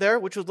they have there,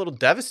 which was a little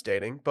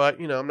devastating. But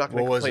I'm not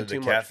going What to was complain it? The too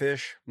much.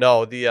 catfish?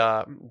 No,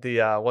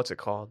 the what's it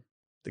called?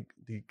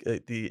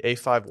 The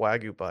A5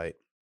 Wagyu bite.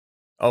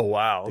 Oh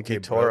wow. The Okay,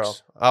 Toro.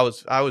 Brooks.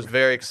 I was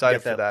very excited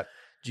Get that- for that.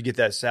 Did you get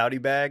that Saudi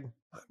bag?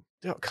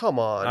 Yo, come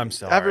on. I'm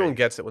sorry. Everyone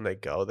gets it when they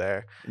go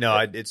there. No,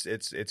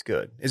 it's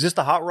good. Is this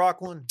the Hot Rock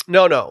one?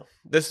 No.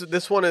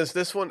 This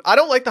one. I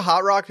don't like the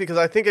Hot Rock because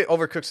I think it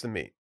overcooks the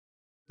meat.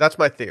 That's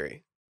my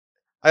theory.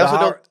 I also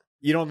don't.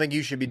 You don't think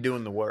you should be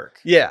doing the work?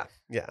 Yeah.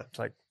 It's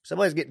like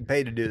somebody's getting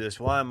paid to do this.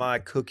 Why am I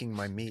cooking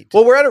my meat?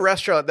 Well, we're at a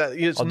restaurant that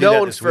is I'll do that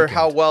known this for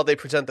how weekend. well they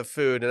present the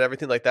food and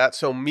everything like that.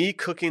 So me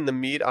cooking the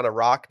meat on a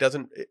rock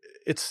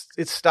it's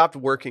stopped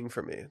working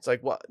for me. It's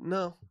like, what?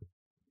 No.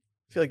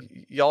 I feel like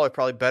y'all are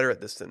probably better at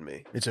this than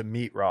me. It's a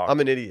meat rock. I'm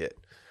an idiot.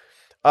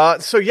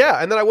 So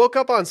yeah, and then I woke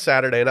up on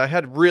Saturday and I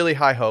had really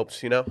high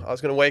hopes. I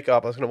was going to wake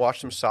up, I was going to watch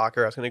some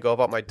soccer, I was going to go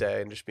about my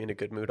day and just be in a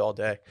good mood all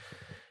day.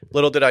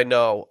 Little did I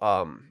know,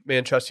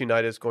 Manchester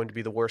United is going to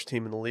be the worst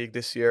team in the league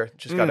this year.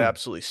 Just got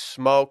absolutely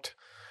smoked.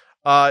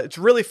 It's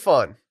really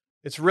fun.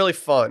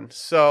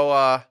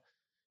 So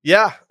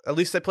yeah, at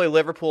least they play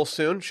Liverpool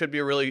soon. Should be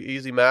a really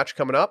easy match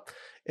coming up.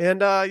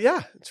 And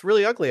yeah, it's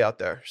really ugly out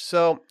there.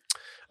 So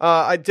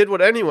I did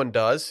what anyone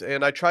does,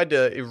 and I tried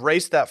to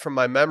erase that from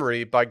my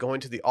memory by going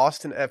to the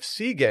Austin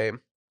FC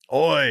game.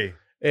 Oi.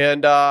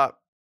 And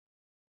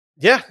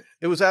yeah,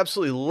 it was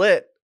absolutely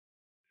lit.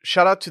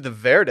 Shout out to the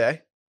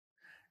Verde.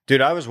 Dude,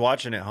 I was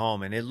watching at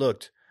home and it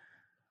looked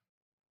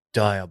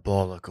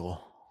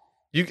diabolical.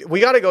 We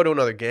got to go to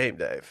another game,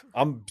 Dave.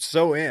 I'm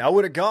so in. I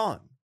would have gone.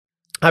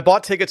 I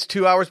bought tickets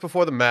 2 hours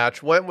before the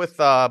match, went with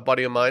a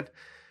buddy of mine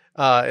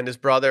and his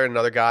brother and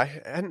another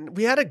guy, and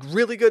we had a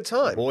really good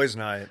time. Boys'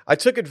 night. I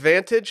took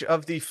advantage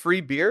of the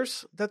free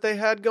beers that they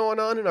had going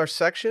on in our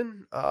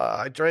section.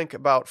 I drank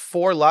about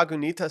 4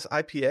 Lagunitas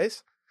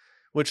IPAs,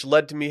 which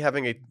led to me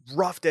having a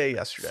rough day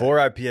yesterday. 4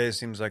 IPAs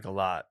seems like a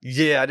lot.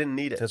 Yeah, I didn't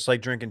need it. That's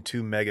like drinking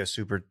 2 mega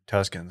super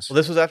Tuscans. Well,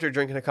 this was after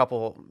drinking a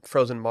couple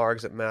frozen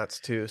margs at Matt's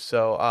too.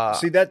 So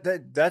See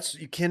that's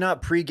you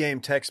cannot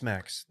pregame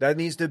Tex-Mex. That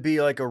needs to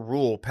be like a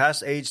rule.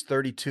 Past age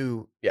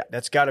 32, Yeah.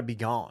 that's got to be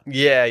gone.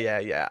 yeah.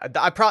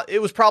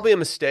 It was probably a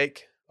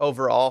mistake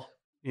overall.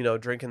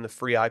 Drinking the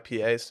free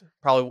IPAs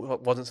probably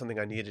wasn't something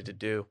I needed to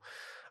do.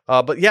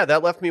 But yeah,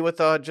 that left me with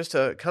just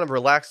a kind of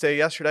relaxed day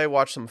yesterday.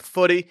 Watched some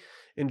footy.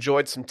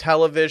 Enjoyed some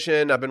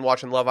television. I've been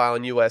watching Love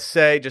Island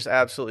USA, just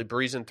absolutely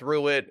breezing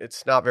through it.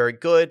 It's not very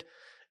good.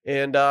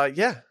 And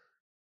yeah.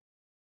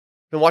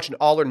 Been watching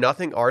All or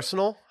Nothing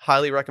Arsenal.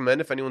 Highly recommend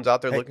if anyone's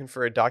out there looking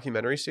for a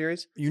documentary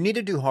series. You need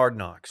to do Hard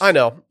Knocks. I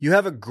know. You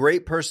have a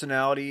great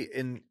personality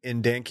in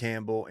Dan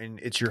Campbell, and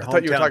it's your hometown I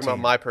thought you were talking team. about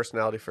my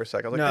personality for a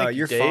second. I was like, No, thank you,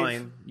 you're Dave.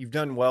 fine. You've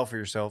done well for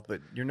yourself,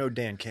 but you're no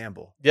Dan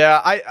Campbell.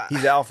 Yeah,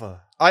 He's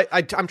alpha.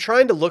 I'm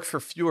trying to look for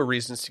fewer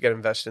reasons to get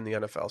invested in the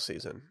NFL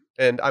season.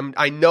 And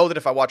I know that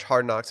if I watch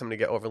Hard Knocks, I'm going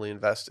to get overly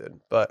invested.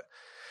 But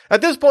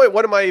at this point,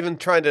 what am I even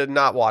trying to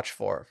not watch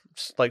for?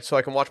 Like, so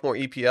I can watch more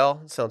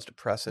EPL? It sounds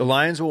depressing. The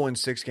Lions will win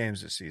 6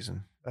 games this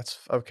season. That's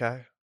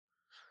okay.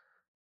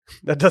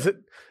 That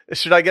doesn't.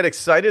 Should I get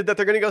excited that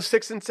they're going to go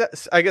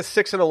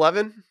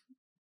 6-11?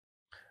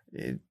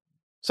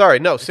 Sorry,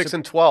 no,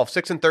 6-12,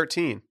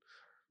 6-13.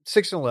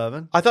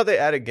 6-11. I thought they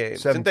added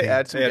games. Didn't they 17.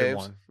 add some They added games?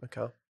 one.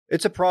 Okay.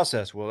 It's a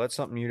process, Will. That's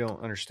something you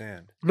don't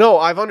understand. No,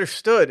 I've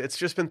understood. It's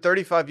just been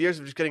 35 years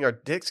of just getting our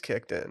dicks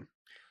kicked in.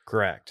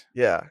 Correct.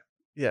 Yeah.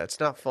 Yeah, it's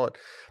not fun.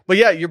 But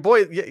yeah, your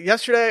boy,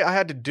 yesterday I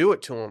had to do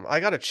it to him. I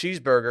got a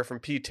cheeseburger from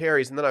P.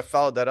 Terry's, and then I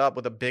followed that up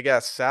with a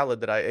big-ass salad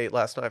that I ate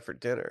last night for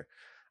dinner.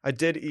 I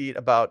did eat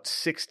about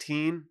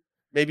 16,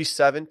 maybe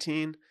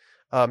 17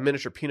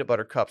 miniature peanut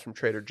butter cups from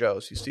Trader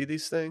Joe's. You see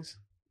these things?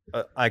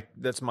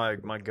 That's my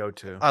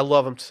go-to. I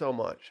love them so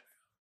much.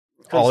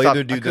 I'll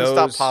either do I couldn't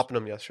stop those- popping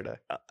them yesterday.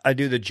 I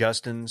do the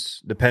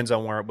Justins. Depends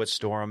on what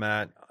store I'm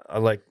at.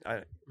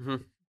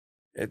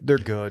 They're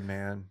good,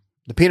 man.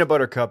 The peanut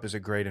butter cup is a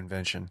great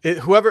invention.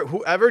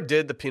 Whoever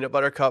did the peanut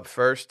butter cup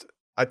first,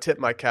 I tip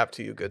my cap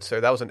to you, good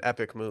sir. That was an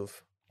epic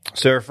move.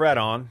 Sir, right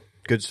on.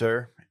 Good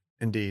sir.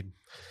 Indeed.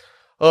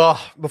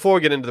 Before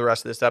we get into the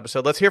rest of this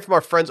episode, let's hear from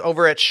our friends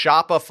over at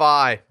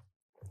Shopify.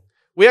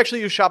 We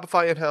actually use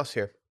Shopify in-house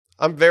here.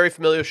 I'm very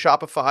familiar with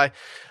Shopify.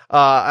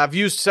 I've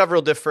used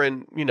several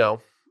different,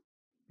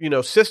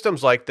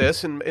 systems like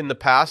this in the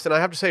past, and I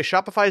have to say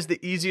Shopify is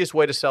the easiest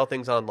way to sell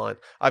things online.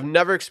 I've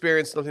never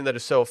experienced something that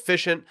is so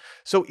efficient,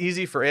 so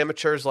easy for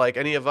amateurs like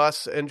any of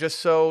us, and just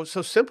so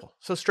simple,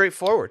 so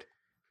straightforward.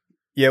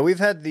 Yeah, we've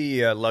had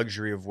the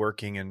luxury of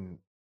working in,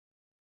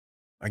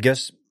 I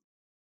guess,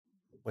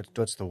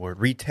 what's the word?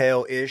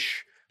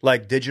 Retail-ish,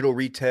 like digital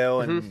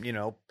retail, and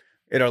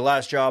at our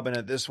last job and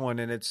at this one,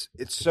 and it's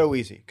so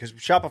easy because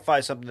Shopify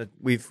is something that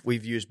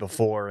we've used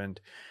before, and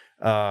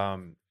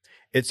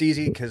it's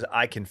easy because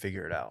I can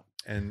figure it out,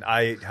 and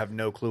I have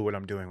no clue what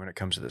I'm doing when it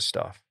comes to this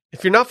stuff.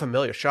 If you're not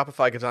familiar,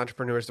 Shopify gives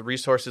entrepreneurs the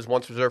resources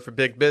once reserved for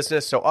big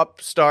business, so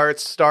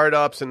upstarts,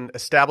 startups, and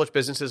established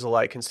businesses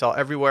alike can sell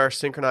everywhere,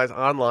 synchronize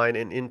online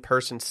and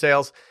in-person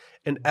sales,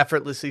 and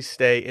effortlessly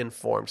stay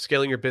informed.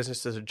 Scaling your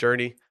business is a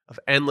journey of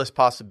endless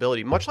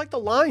possibility, much like the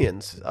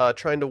Lions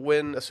trying to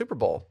win a Super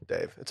Bowl,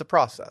 Dave. It's a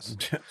process.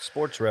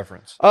 Sports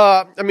reference.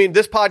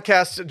 This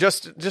podcast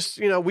just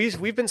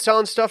we've been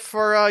selling stuff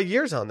for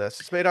years on this.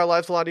 It's made our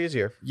lives a lot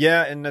easier.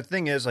 Yeah, and the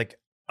thing is, like,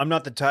 I'm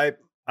not the type.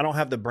 I don't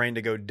have the brain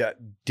to go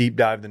deep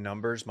dive the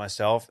numbers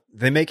myself.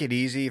 They make it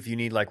easy if you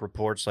need like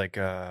reports like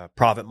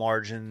profit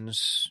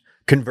margins,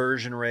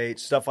 conversion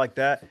rates, stuff like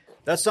that.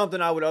 That's something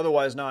I would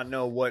otherwise not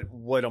know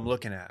what I'm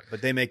looking at,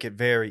 but they make it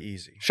very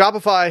easy.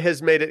 Shopify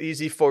has made it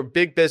easy for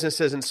big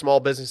businesses and small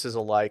businesses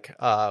alike.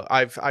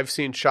 I've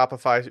seen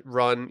Shopify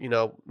run,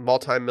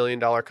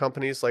 multi-million-dollar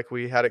companies like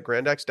we had at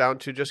Grandex down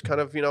to just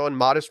kind of, a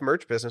modest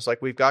merch business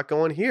like we've got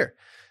going here.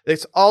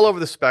 It's all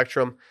over the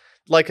spectrum.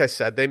 Like I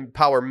said, they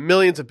power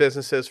millions of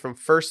businesses from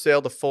first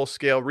sale to full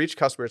scale, reach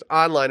customers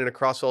online and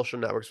across social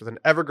networks with an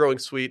ever-growing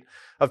suite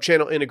of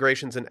channel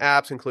integrations and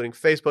apps, including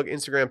Facebook,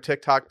 Instagram,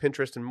 TikTok,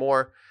 Pinterest, and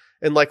more.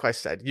 And like I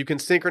said, you can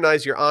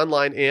synchronize your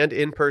online and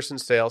in-person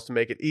sales to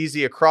make it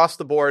easy across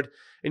the board,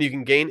 and you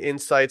can gain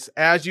insights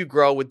as you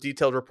grow with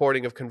detailed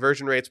reporting of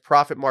conversion rates,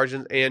 profit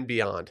margins, and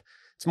beyond.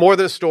 It's more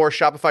than a store.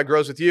 Shopify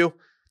grows with you.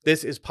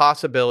 This is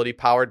Possibility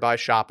powered by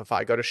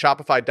Shopify. Go to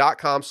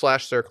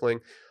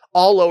shopify.com/circling,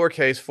 all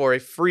lowercase, for a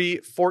free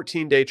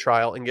 14-day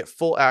trial and get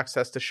full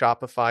access to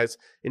Shopify's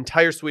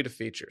entire suite of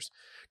features.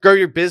 Grow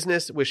your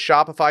business with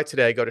Shopify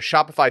today. Go to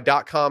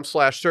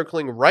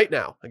shopify.com/circling right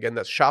now. Again,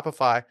 that's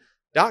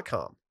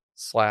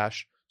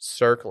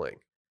shopify.com/circling.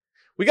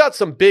 We got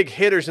some big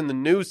hitters in the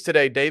news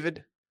today,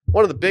 David.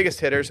 One of the biggest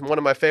hitters and one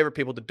of my favorite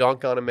people to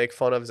dunk on and make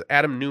fun of is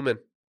Adam Neumann,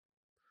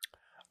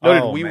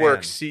 noted WeWork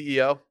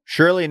CEO.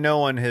 Surely no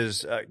one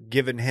has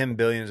given him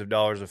billions of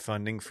dollars of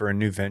funding for a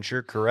new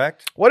venture,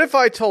 correct? What if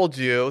I told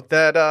you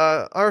that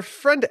our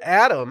friend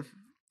Adam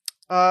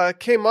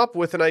came up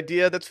with an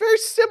idea that's very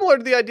similar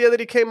to the idea that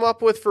he came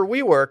up with for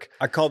WeWork?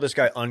 I call this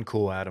guy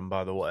Uncool Adam,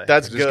 by the way.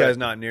 That's good. This guy's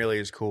not nearly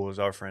as cool as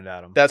our friend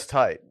Adam. That's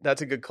tight.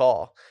 That's a good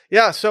call.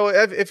 Yeah, so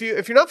if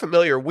you're not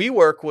familiar,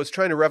 WeWork was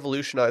trying to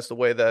revolutionize the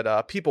way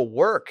that people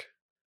work,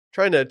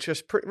 trying to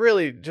just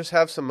really just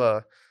have some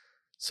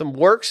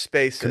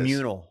workspaces.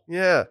 Communal.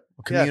 Yeah.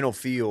 A communal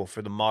feel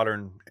for the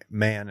modern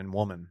man and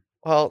woman.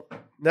 Well,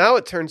 now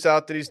it turns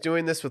out that he's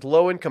doing this with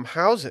low-income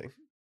housing,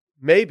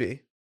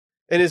 maybe,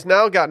 and has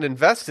now gotten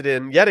invested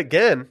in yet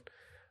again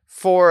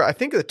for, I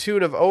think, the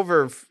tune of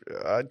over,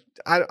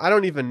 I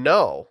don't even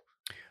know.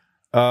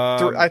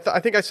 I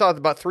think I saw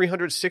about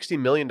 $360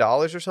 million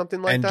or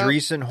something like that.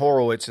 Andreessen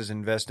Horowitz is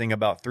investing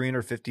about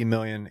 $350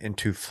 million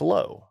into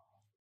Flow,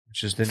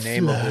 which is the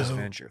name of this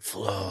venture.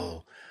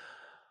 Flow.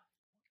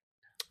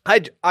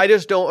 I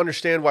just don't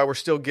understand why we're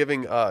still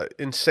giving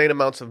insane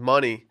amounts of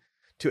money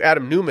to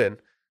Adam Neumann,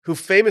 who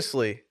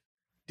famously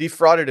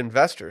defrauded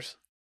investors.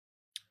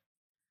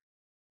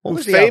 What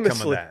was the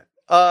outcome of that?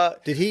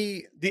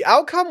 The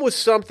outcome was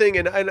something,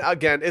 and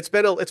again, it's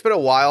been a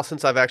while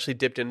since I've actually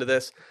dipped into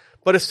this,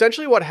 but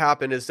essentially what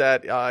happened is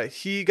that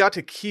he got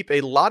to keep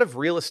a lot of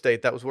real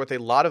estate that was worth a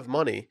lot of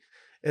money,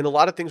 and a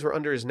lot of things were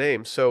under his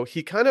name. So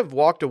he kind of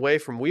walked away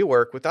from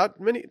WeWork without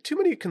too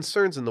many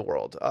concerns in the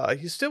world.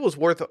 He still was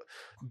worth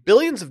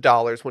billions of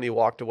dollars when he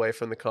walked away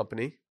from the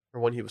company,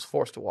 or when he was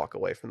forced to walk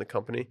away from the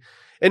company.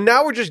 And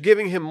now we're just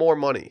giving him more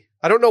money.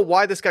 I don't know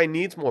why this guy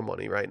needs more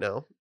money right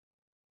now.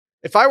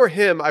 If I were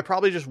him, I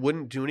probably just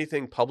wouldn't do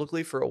anything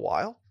publicly for a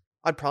while.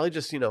 I'd probably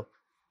just,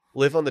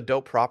 live on the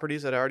dope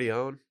properties that I already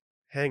own,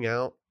 hang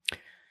out.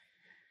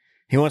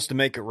 He wants to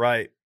make it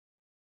right.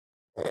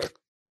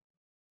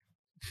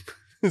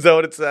 Is that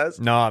what it says?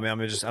 No, I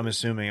mean, I'm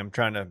assuming. I'm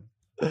trying to.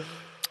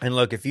 And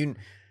look,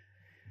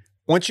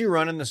 once you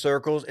run in the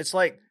circles, it's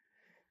like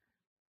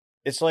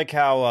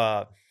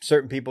how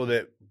certain people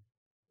that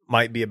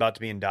might be about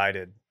to be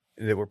indicted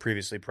that were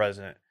previously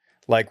president,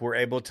 like, we're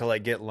able to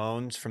get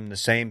loans from the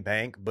same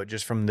bank, but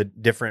just from the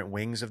different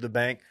wings of the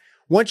bank.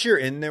 Once you're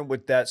in there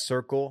with that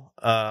circle,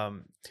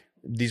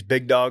 these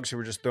big dogs who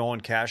are just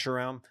throwing cash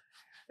around,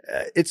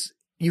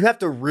 you have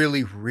to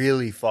really,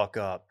 really fuck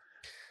up.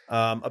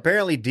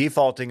 Apparently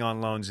defaulting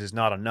on loans is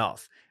not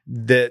enough.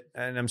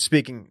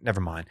 Never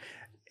mind.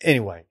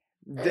 Anyway,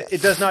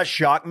 it does not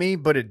shock me,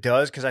 but it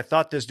does, because I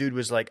thought this dude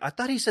was I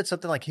thought he said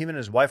something like him and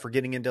his wife were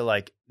getting into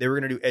they were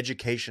going to do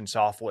education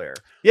software.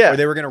 Yeah. Or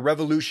they were going to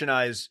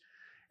revolutionize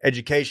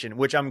education,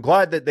 which I'm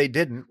glad that they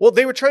didn't. Well,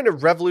 they were trying to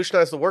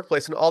revolutionize the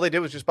workplace, and all they did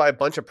was just buy a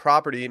bunch of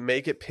property,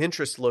 make it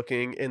Pinterest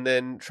looking, and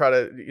then try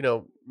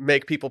to,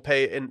 make people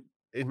pay an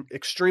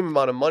extreme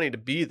amount of money to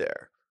be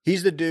there.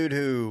 He's the dude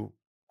who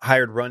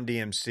hired Run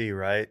DMC,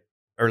 right?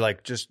 Or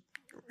like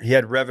he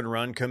had Rev and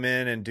Run come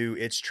in and do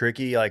It's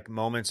Tricky like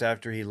moments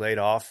after he laid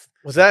off.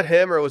 Was that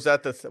him, or was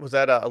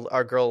that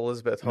our girl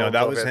Elizabeth? No, Holmes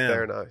that over was at him.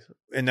 Theranos?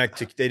 And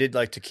they did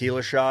like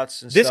tequila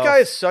shots and This stuff. guy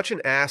is such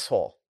an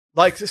asshole.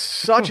 Like,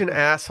 such an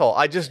asshole.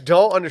 I just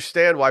don't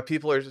understand why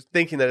people are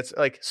thinking that it's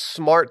like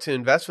smart to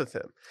invest with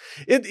him.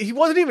 He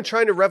wasn't even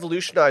trying to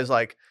revolutionize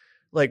like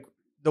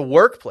the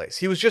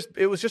workplace. It was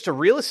just a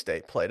real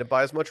estate play to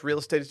buy as much real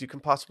estate as you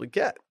can possibly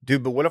get.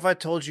 Dude, but what if I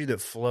told you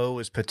that Flow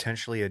is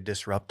potentially a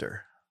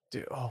disruptor?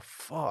 Dude, oh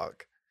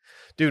fuck.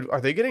 Dude,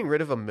 are they getting rid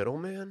of a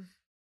middleman?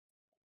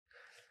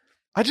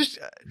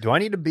 Do I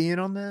need to be in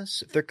on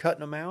this if they're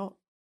cutting them out?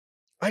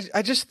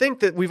 I just think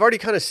that we've already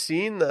kind of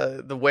seen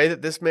the way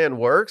that this man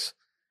works,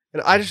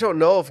 and I just don't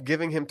know if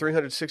giving him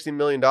 $360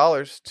 million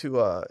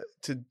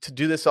to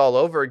do this all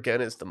over again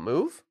is the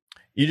move.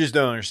 You just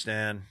don't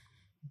understand.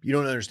 You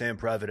don't understand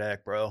private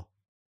act, bro.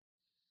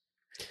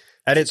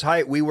 At its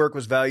height, WeWork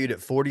was valued at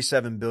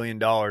 $47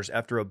 billion.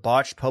 After a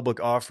botched public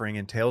offering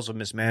and tales of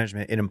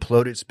mismanagement, it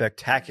imploded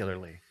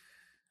spectacularly.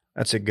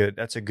 That's a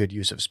good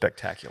use of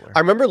spectacular. I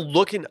remember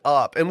looking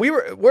up, and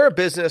we're a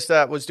business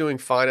that was doing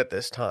fine at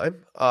this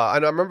time.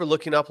 And I remember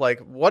looking up, like,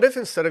 what if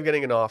instead of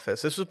getting an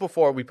office, this was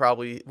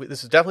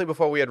definitely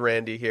before we had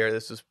Randy here.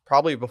 This is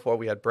probably before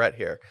we had Brett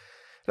here.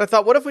 And I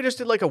thought, what if we just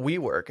did like a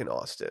WeWork in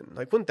Austin?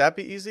 Like, wouldn't that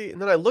be easy?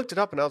 And then I looked it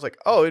up and I was like,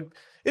 oh,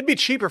 it'd be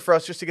cheaper for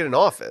us just to get an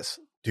office.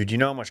 Dude, you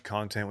know how much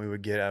content we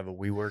would get out of a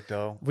WeWork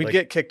though? We'd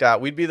get kicked out.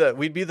 We'd be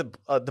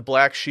the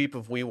black sheep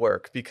of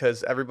WeWork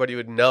because everybody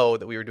would know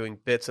that we were doing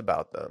bits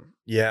about them.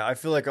 Yeah, I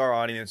feel like our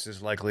audience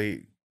is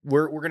likely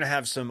we're going to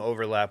have some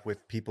overlap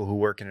with people who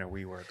work in a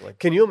WeWork. Like,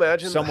 can you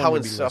imagine how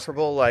would be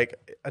insufferable like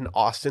an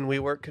Austin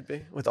WeWork could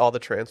be with all the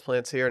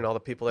transplants here and all the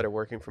people that are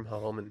working from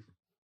home and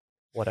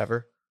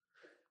whatever?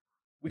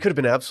 We could have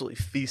been absolutely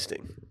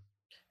feasting.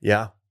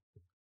 Yeah.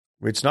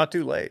 It's not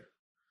too late.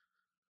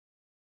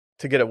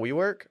 To get a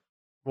WeWork?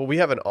 Well, we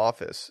have an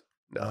office.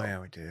 No. Oh, yeah,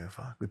 we do.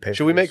 Fuck. We pay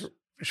Should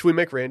we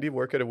make Randy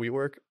work at a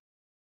WeWork?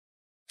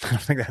 I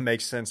don't think that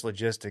makes sense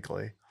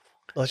logistically.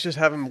 Let's just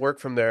have him work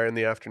from there in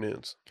the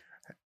afternoons.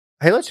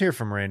 Hey, let's hear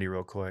from Randy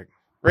real quick.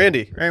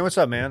 Randy. Hey, what's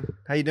up, man?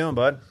 How you doing,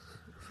 bud?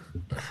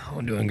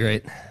 I'm doing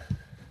great.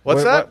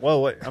 What's that?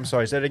 What? I'm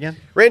sorry, say it again.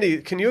 Randy,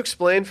 can you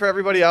explain for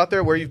everybody out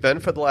there where you've been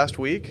for the last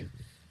week?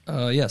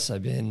 Yes,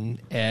 I've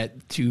been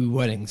at 2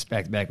 weddings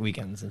back-to-back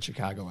weekends in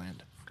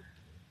Chicagoland.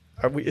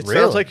 It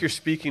sounds like you're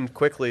speaking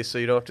quickly, so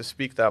you don't have to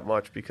speak that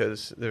much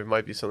because there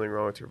might be something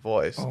wrong with your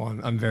voice. Oh,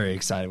 I'm very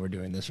excited we're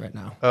doing this right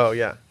now. Oh,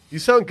 yeah. You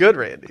sound good,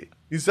 Randy.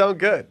 You sound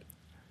good.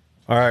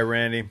 All right,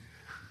 Randy.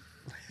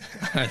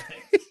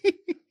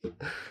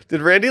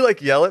 Did Randy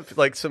like yell at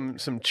like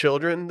some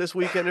children this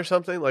weekend or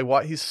something? Like,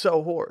 why he's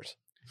so hoarse?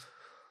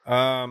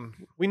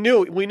 We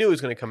knew he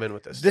was going to come in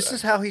with this. This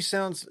is how he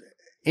sounds.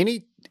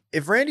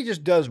 If Randy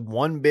just does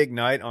one big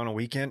night on a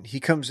weekend, he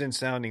comes in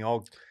sounding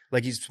all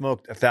like he's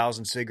smoked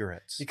 1,000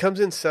 cigarettes. He comes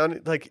in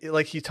sounding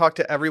like he talked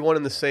to everyone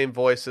in the same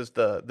voice as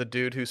the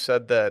dude who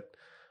said that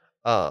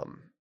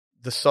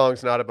the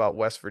song's not about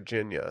West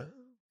Virginia.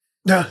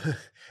 No,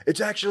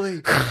 it's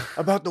actually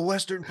about the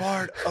western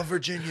part of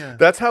Virginia.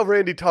 That's how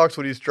Randy talks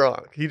when he's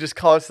drunk. He just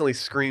constantly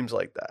screams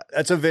like that.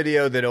 That's a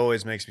video that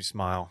always makes me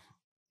smile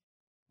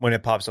when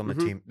it pops on the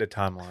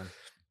timeline.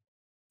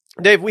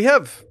 Dave, we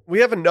have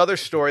another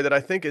story that I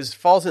think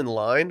falls in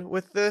line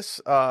with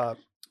this.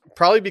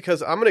 Probably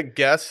because I'm going to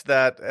guess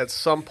that at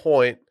some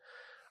point,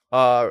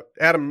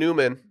 Adam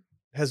Newman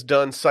has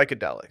done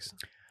psychedelics.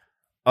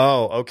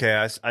 Oh,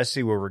 okay. I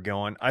see where we're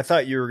going. I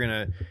thought you were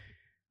going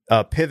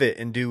to pivot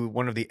and do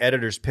one of the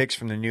editor's picks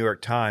from the New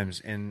York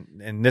Times.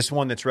 And this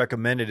one that's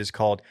recommended is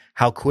called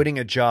How Quitting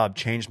a Job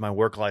Changed My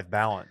Work-Life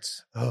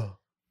Balance.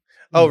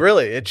 Oh,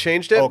 really? It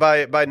changed it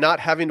by not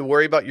having to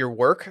worry about your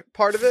work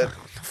part of it?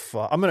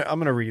 I'm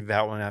gonna read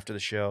that one after the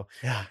show.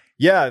 Yeah.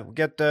 Yeah, we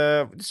got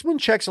this one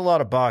checks a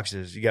lot of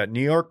boxes. You got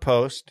New York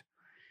Post,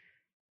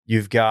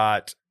 you've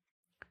got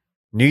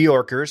New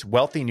Yorkers,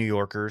 wealthy New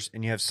Yorkers,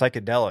 and you have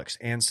psychedelics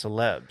and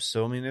celebs.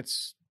 So I mean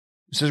this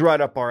is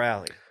right up our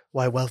alley.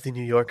 Why wealthy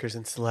New Yorkers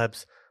and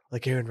celebs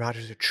like Aaron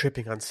Rodgers are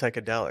tripping on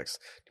psychedelics.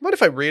 Do you mind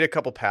if I read a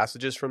couple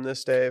passages from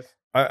this, Dave?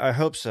 I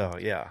hope so,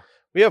 yeah.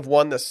 We have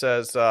one that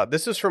says,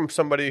 this is from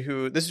somebody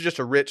this is just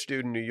a rich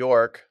dude in New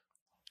York.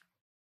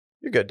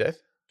 You're good, Dave.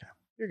 Yeah.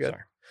 You're good.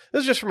 Sorry.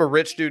 This is just from a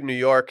rich dude in New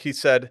York. He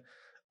said,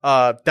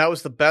 that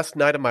was the best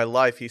night of my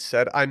life. He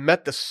said, I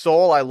met the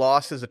soul I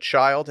lost as a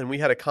child and we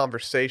had a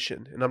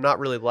conversation and I'm not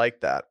really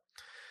like that.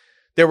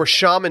 There were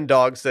shaman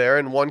dogs there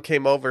and one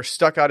came over,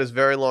 stuck out his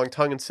very long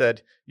tongue and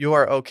said, you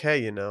are okay,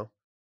 you know.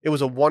 It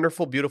was a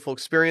wonderful, beautiful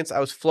experience. I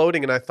was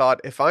floating and I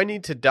thought, if I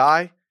need to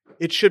die,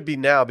 it should be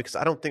now because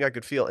I don't think I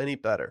could feel any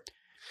better.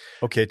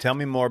 Okay, tell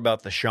me more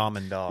about the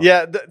shaman dog.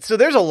 Yeah, so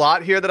there's a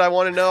lot here that I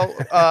want to know.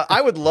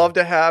 I would love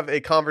to have a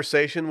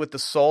conversation with the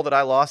soul that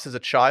I lost as a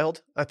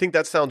child. I think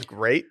that sounds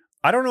great.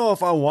 I don't know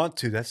if I want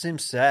to. That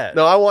seems sad.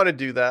 No, I want to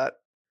do that.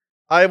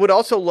 I would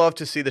also love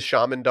to see the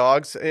shaman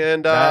dogs,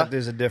 and that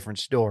is a different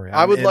story.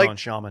 I would like on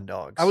shaman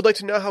dogs. I would like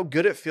to know how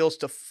good it feels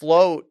to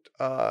float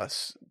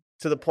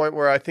to the point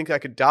where I think I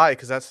could die,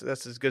 because that's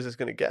as good as it's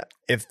going to get.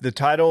 If the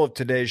title of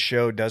today's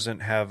show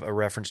doesn't have a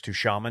reference to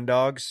shaman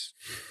dogs,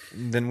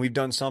 then we've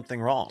done something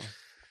wrong.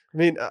 I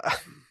mean,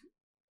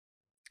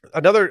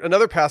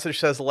 another passage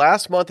says,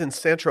 last month in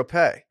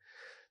Saint-Tropez,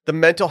 the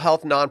mental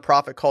health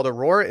nonprofit called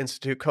Aurora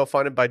Institute,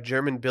 co-founded by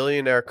German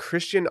billionaire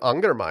Christian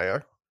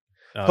Angermayer,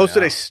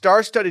 hosted a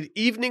star-studded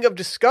evening of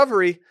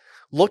discovery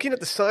looking at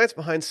the science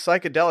behind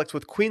psychedelics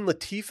with Queen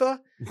Latifah,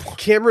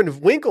 Cameron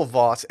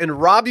Winklevoss,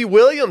 and Robbie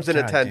Williams in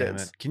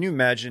attendance. Can you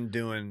imagine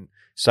doing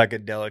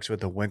psychedelics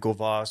with a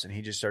Winklevoss and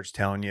he just starts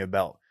telling you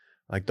about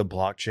like the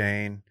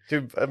blockchain?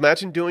 Dude,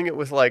 imagine doing it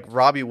with like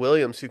Robbie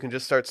Williams, who can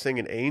just start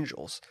singing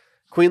Angels.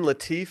 Queen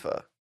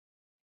Latifah.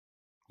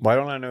 Why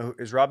don't I know?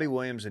 Is Robbie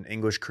Williams an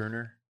English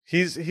crooner?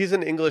 He's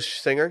an English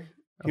singer.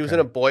 He was in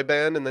a boy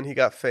band, and then he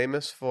got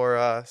famous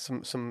for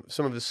some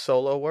of his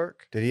solo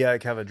work. Did he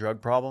like have a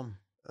drug problem?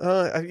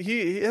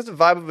 He has a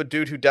vibe of a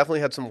dude who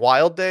definitely had some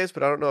wild days,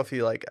 but I don't know if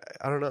he I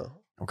don't know.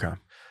 Okay.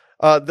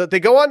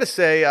 They go on to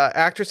say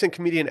actress and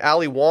comedian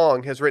Ali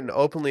Wong has written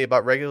openly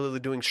about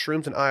regularly doing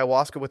shrooms and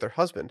ayahuasca with her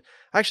husband.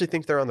 I actually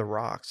think they're on the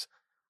rocks.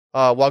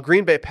 While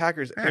Green Bay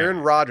Packers' Aaron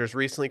Rodgers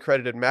recently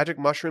credited magic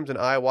mushrooms and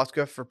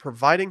ayahuasca for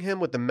providing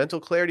him with the mental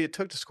clarity it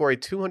took to score a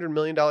 $200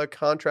 million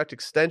contract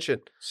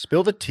extension.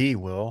 Spill the tea,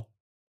 Will.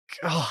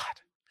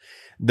 God.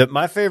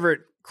 My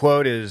favorite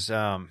quote is,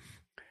 I'm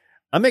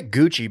at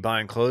Gucci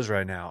buying clothes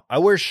right now. I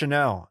wear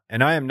Chanel,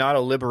 and I am not a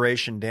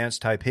liberation dance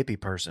type hippie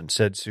person,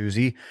 said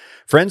Susie.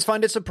 Friends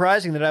find it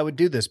surprising that I would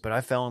do this, but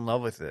I fell in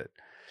love with it.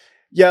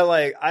 Yeah,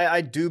 like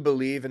I do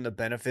believe in the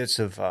benefits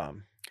of,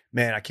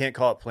 man, I can't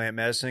call it plant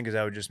medicine because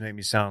that would just make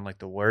me sound like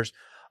the worst,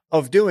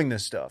 of doing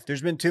this stuff.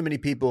 There's been too many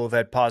people who have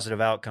had positive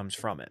outcomes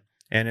from it.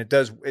 And it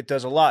does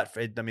a lot.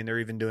 I mean, they're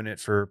even doing it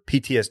for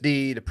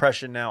PTSD,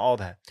 depression now, all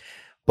that.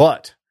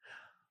 But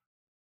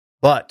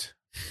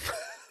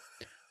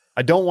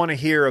I don't want to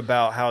hear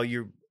about how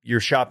you're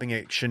shopping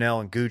at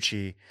Chanel and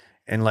Gucci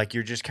and like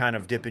you're just kind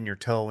of dipping your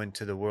toe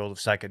into the world of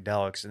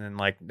psychedelics, and then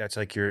like that's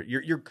like you're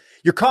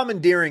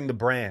commandeering the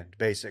brand,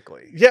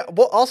 basically. Yeah,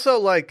 well, also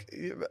like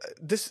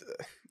this,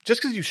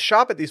 just because you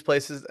shop at these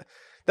places,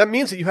 that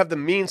means that you have the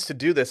means to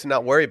do this and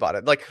not worry about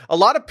it. Like a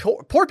lot of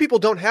poor people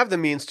don't have the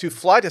means to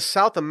fly to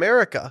South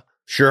America.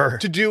 Sure.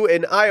 To do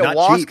an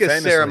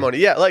ayahuasca ceremony.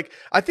 Yeah, like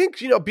I think,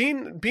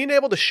 being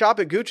able to shop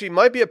at Gucci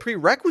might be a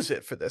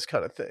prerequisite for this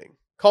kind of thing.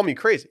 Call me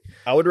crazy.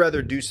 I would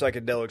rather do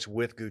psychedelics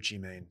with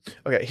Gucci Mane.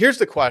 Okay, here's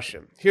the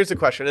question.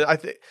 And I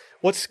think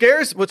what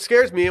scares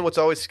me and what's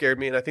always scared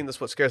me, and I think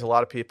that's what scares a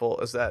lot of people,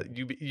 is that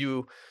you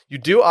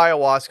do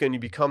ayahuasca and you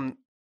become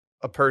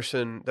a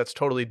person that's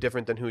totally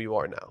different than who you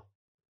are now.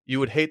 You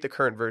would hate the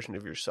current version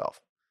of yourself.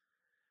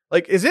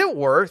 Like, is it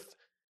worth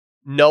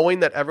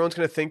knowing that everyone's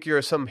going to think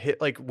you're some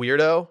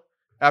weirdo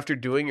after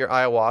doing your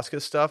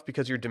ayahuasca stuff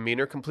because your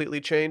demeanor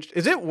completely changed?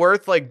 Is it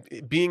worth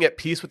like being at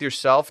peace with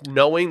yourself,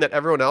 knowing that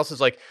everyone else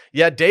is like,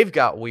 yeah, Dave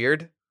got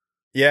weird?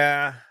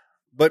 Yeah,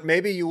 but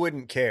maybe you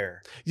wouldn't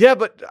care. Yeah,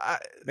 but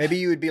maybe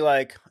you would be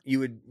like, you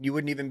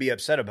wouldn't even be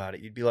upset about it.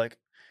 You'd be like,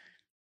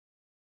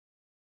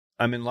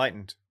 I'm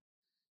enlightened.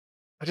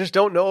 I just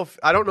don't know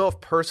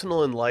if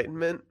personal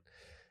enlightenment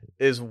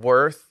is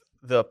worth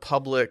the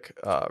public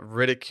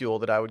ridicule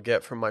that I would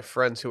get from my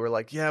friends who were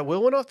like, yeah,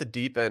 Will went off the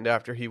deep end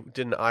after he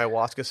did an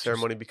ayahuasca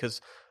ceremony because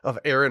of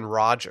Aaron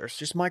Rodgers.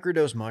 Just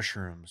microdose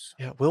mushrooms.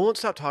 Yeah, Will won't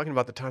stop talking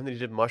about the time that he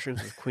did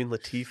mushrooms with Queen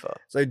Latifah.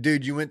 It's like,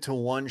 dude, you went to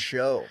one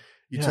show.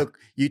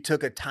 You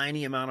took a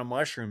tiny amount of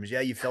mushrooms. Yeah,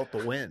 you felt the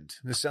wind.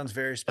 This sounds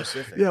very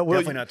specific. Yeah,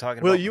 definitely not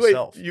talking about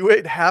myself. You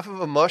ate half of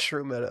a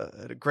mushroom at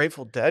a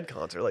Grateful Dead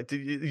concert. Like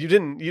you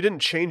didn't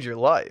change your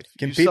life.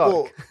 Can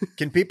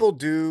people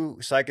do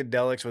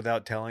psychedelics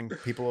without telling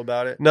people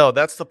about it? No,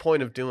 that's the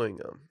point of doing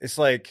them. It's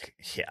like,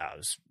 yeah,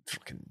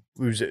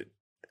 we was at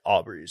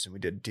Aubrey's and we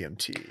did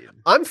DMT.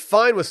 I'm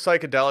fine with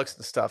psychedelics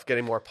and stuff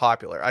getting more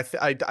popular.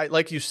 I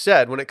like you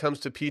said, when it comes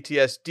to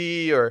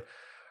PTSD or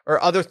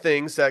other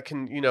things that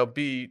can,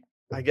 be,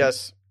 I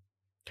guess,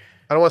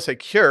 I don't want to say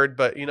cured,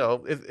 but,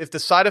 if the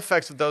side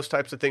effects of those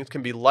types of things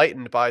can be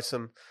lightened by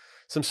some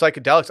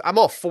psychedelics, I'm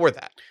all for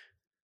that.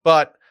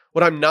 But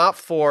what I'm not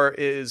for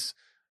is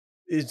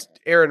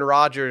Aaron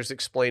Rodgers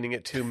explaining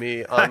it to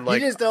me on on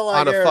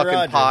a Aaron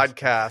fucking Rodgers.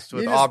 Podcast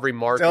with Aubrey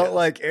Marcus. Don't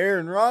like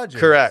Aaron Rodgers.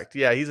 Correct.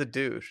 Yeah, he's a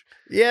douche.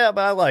 Yeah,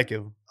 but I like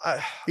him.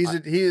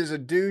 He is a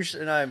douche,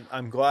 and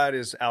I'm glad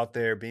he's out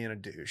there being a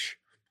douche.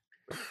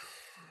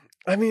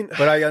 I mean,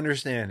 but I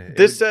understand it.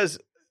 This says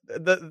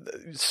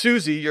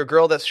Susie, your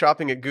girl that's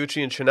shopping at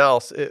Gucci and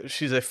Chanel,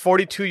 she's a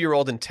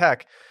 42-year-old in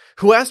tech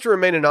who asked to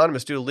remain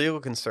anonymous due to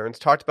legal concerns,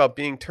 talked about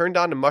being turned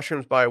on to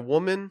mushrooms by a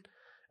woman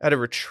at a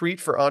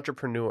retreat for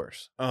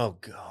entrepreneurs. Oh,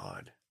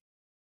 God.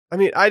 I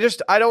mean, I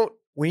don't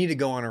We need to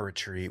go on a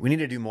retreat. We need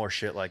to do more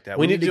shit like that.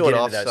 We need to do get an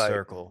into that offsite.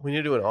 circle. We need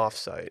to do an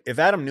offsite. If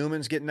Adam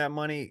Newman's getting that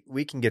money,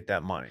 we can get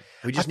that money.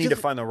 We just need to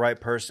find the right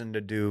person to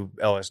do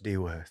LSD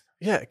with.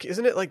 Yeah,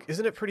 isn't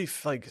it pretty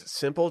like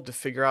simple to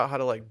figure out how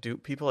to like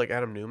dupe people like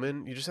Adam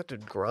Newman? You just have to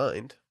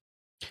grind.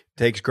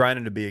 Takes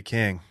grinding to be a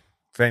king,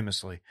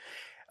 famously.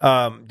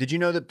 Did you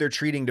know that they're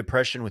treating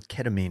depression with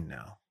ketamine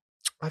now?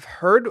 I've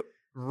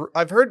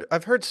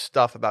heard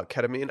stuff about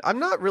ketamine. I'm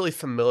not really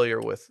familiar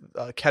with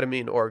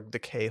ketamine or the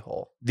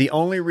K-hole. The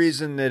only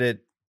reason that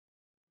it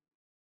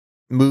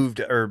moved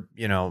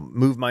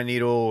my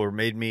needle or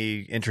made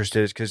me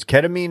interested is because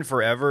ketamine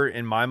forever,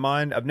 in my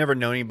mind, I've never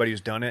known anybody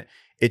who's done it.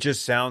 It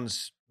just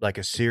sounds like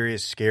a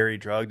serious, scary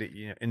drug that,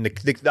 and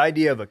the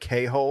idea of a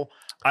K-hole,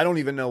 I don't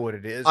even know what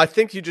it is. I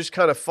think you just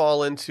kind of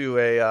fall into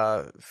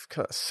a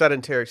kind of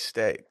sedentary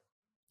state.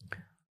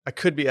 I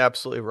could be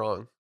absolutely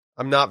wrong.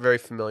 I'm not very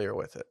familiar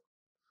with it.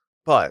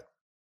 But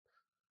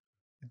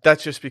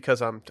that's just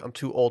because I'm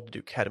too old to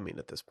do ketamine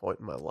at this point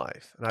in my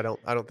life, and I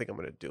don't think I'm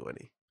going to do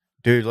any.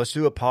 Dude, let's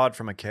do a pod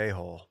from a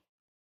K-hole.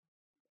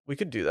 We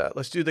could do that.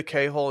 Let's do the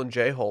K-hole and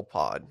J-hole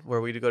pod, where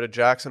we go to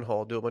Jackson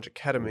Hole, do a bunch of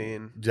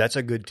ketamine. That's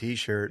a good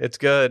T-shirt. It's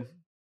good.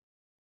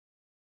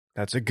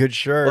 That's a good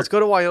shirt. Let's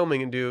go to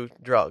Wyoming and do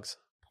drugs.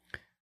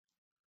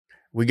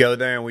 We go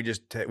there and we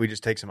just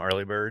take some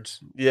early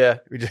birds. Yeah,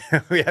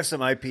 we have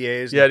some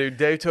IPAs. Yeah, dude.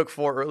 Dave took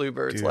 4 early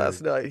birds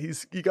last night.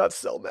 He got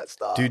so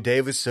messed up. Dude,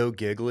 Dave was so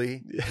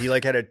giggly. He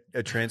like had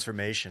a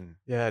transformation.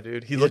 Yeah,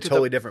 dude. He's looked a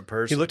totally different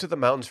person. He looked at the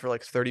mountains for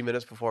like 30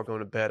 minutes before going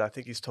to bed. I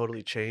think he's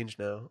totally changed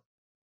now.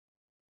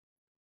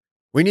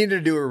 We need to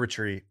do a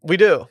retreat. We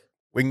do.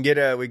 We can get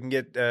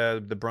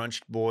the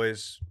brunch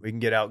boys. We can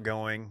get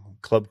outgoing.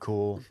 Club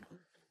cool.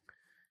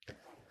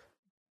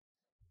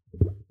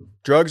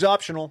 Drugs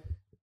optional.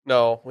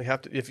 No, we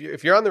have to.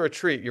 If you're on the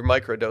retreat, you're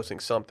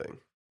microdosing something.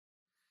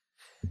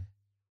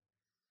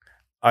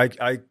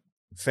 I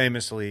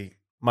famously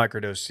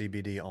microdose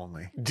CBD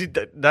only.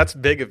 Dude, that's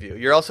big of you.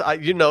 You're also,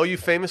 you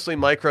famously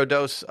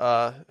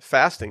microdose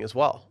fasting as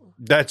well.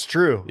 That's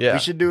true. Yeah, we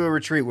should do a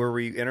retreat where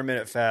we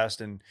intermittent fast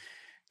and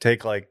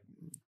take like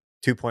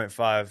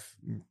 2.5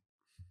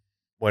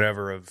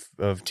 whatever of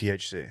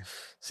THC.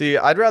 See,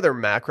 I'd rather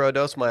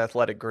macrodose my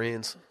Athletic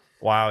Greens.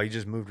 Wow, he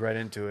just moved right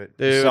into it.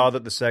 Dude. He saw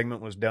that the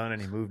segment was done and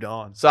he moved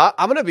on. So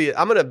I'm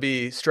gonna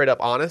be straight up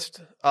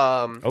honest.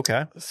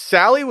 Okay.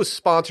 Sally was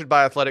sponsored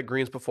by Athletic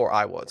Greens before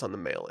I was on the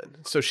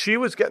mail-in, so she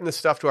was getting this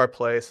stuff to our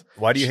place.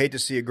 Why do you hate to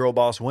see a girl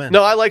boss win?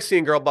 No, I like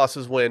seeing girl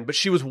bosses win, but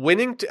she was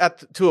winning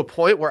to a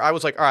point where I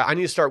was like, all right, I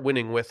need to start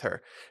winning with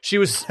her. She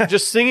was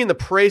just singing the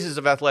praises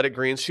of Athletic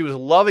Greens. She was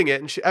loving it,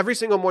 and every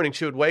single morning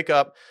she would wake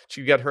up,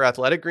 she'd get her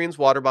Athletic Greens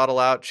water bottle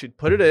out, she'd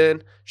put it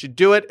in, she'd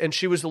do it, and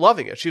she was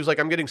loving it. She was like,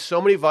 I'm getting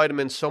so many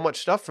vitamins, so much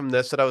stuff from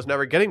this that I was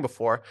never getting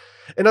before.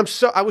 And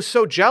I was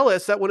so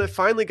jealous that when it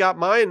finally got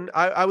mine,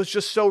 I was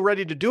just so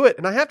ready to do it.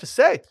 And I have to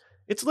say,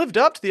 it's lived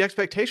up to the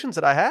expectations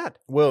that I had.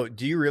 Well,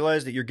 do you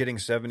realize that you're getting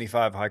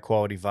 75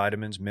 high-quality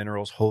vitamins,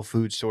 minerals, whole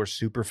food source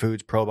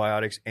superfoods,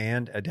 probiotics,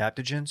 and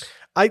adaptogens?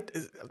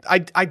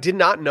 I did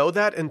not know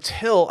that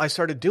until I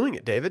started doing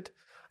it, David.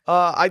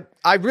 I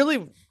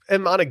really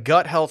am on a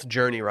gut health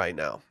journey right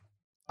now.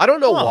 I don't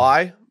know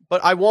why,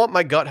 but I want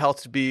my gut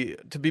health to be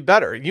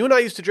better. You and I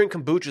used to drink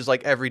kombuchas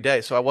like every day,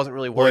 so I wasn't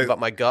really worried about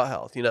my gut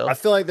health, you know? I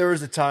feel like there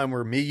was a time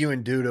where me, you,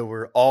 and Duda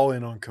were all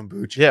in on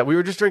kombucha. Yeah, we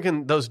were just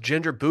drinking those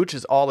ginger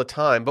booches all the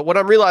time. But what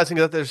I'm realizing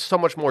is that there's so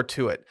much more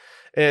to it.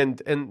 And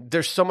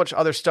there's so much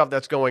other stuff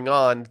that's going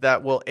on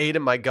that will aid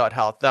in my gut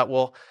health, that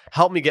will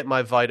help me get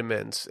my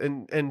vitamins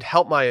and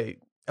help my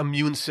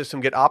immune system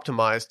get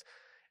optimized.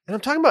 And I'm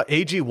talking about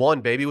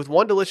AG1, baby. With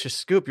one delicious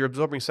scoop, you're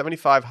absorbing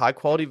 75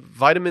 high-quality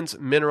vitamins,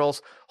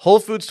 minerals, whole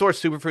food source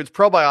superfoods,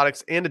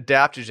 probiotics, and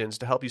adaptogens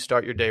to help you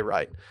start your day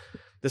right.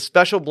 This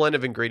special blend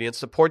of ingredients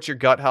supports your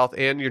gut health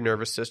and your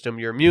nervous system,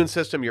 your immune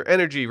system, your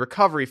energy,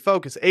 recovery,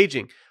 focus,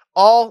 aging,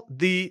 all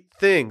the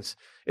things.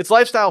 It's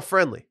lifestyle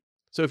friendly.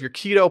 So if you're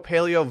keto,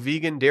 paleo,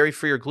 vegan,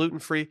 dairy-free, or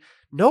gluten-free,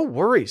 no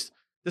worries.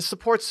 This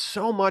supports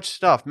so much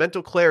stuff: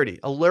 mental clarity,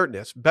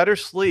 alertness, better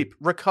sleep,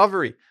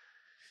 recovery.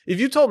 If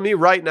you told me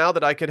right now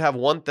that I could have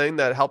one thing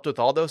that helped with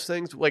all those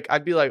things, like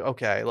I'd be like,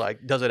 okay,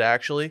 like, does it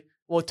actually?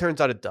 Well, it turns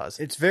out it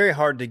does. It's very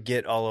hard to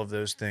get all of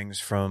those things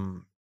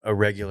from a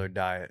regular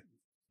diet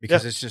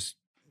because it's just,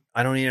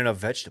 I don't eat enough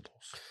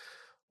vegetables.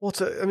 Well,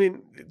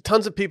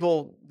 tons of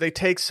people, they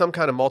take some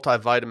kind of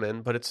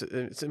multivitamin, but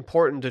it's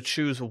important to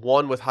choose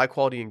one with high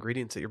quality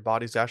ingredients that your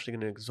body's actually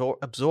going to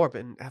absorb,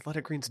 and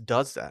Athletic Greens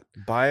does that.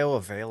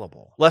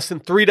 Bioavailable. Less than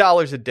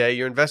 $3 a day.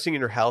 You're investing in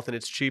your health, and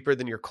it's cheaper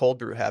than your cold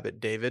brew habit,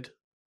 David.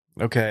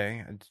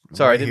 Okay.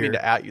 Sorry, I didn't mean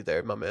to at you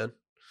there, my man.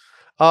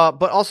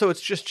 But also, it's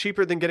just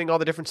cheaper than getting all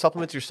the different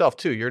supplements yourself,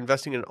 too. You're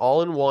investing in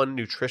all-in-one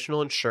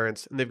nutritional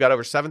insurance, and they've got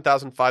over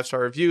 7,000 five-star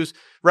reviews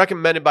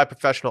recommended by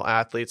professional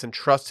athletes and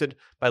trusted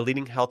by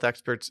leading health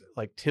experts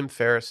like Tim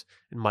Ferriss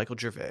and Michael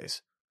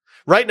Gervais.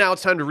 Right now,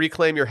 it's time to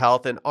reclaim your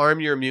health and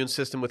arm your immune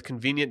system with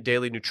convenient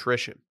daily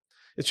nutrition.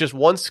 It's just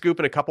one scoop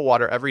in a cup of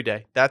water every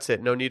day. That's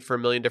it. No need for a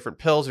million different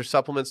pills or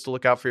supplements to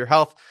look out for your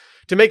health.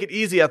 To make it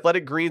easy,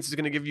 Athletic Greens is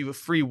going to give you a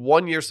free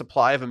 1-year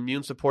supply of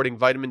immune-supporting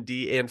vitamin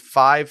D and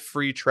 5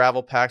 free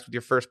travel packs with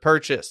your first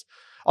purchase.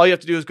 All you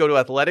have to do is go to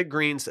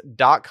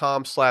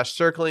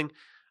athleticgreens.com/circling.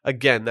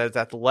 Again, that is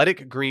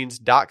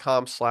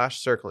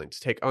athleticgreens.com/circling to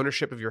take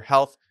ownership of your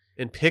health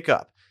and pick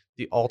up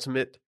the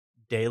ultimate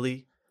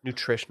daily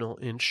nutritional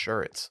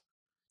insurance.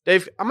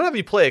 Dave, I'm going to have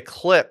you play a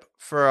clip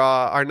for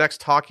our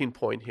next talking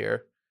point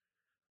here.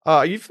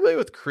 Are you familiar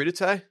with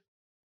crudite?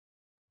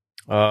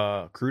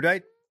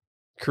 Crudite?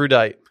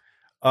 Crudite.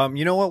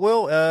 You know what,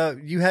 Will?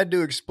 You had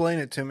to explain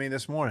it to me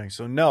this morning.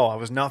 So, no, I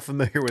was not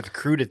familiar with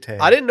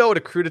crudite. I didn't know what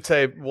a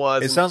crudite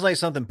was. It sounds like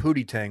something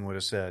Pootie Tang would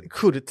have said.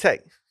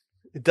 Crudite.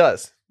 It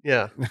does.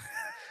 Yeah.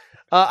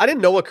 I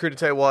didn't know what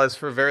crudite was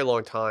for a very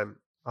long time.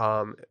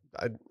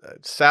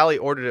 Sally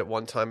ordered it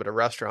one time at a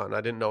restaurant, and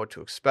I didn't know what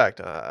to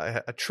expect.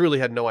 I truly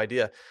had no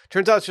idea.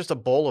 Turns out it's just a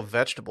bowl of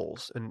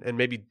vegetables and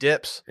maybe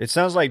dips. It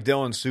sounds like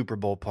Dylan's Super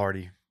Bowl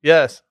party.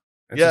 Yes.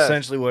 That's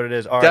essentially what it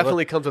is. All right,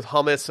 definitely comes with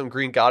hummus, some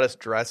green goddess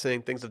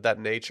dressing, things of that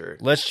nature.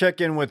 Let's check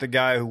in with the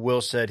guy who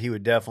Will said he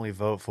would definitely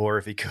vote for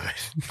if he could.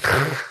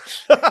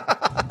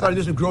 Thought I'd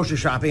do some grocery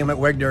shopping. I'm at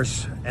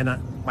Wegner's, and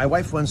my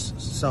wife wants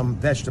some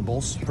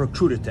vegetables for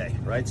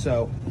crudite, right?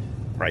 So,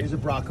 here's a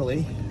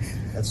broccoli.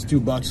 That's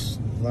 $2.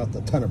 Not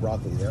a ton of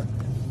broccoli there.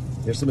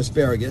 There's some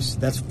asparagus.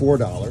 That's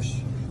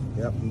 $4.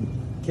 Yep.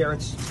 And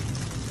carrots.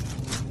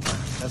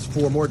 That's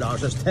 $4 more.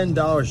 That's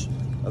 $10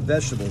 of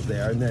vegetables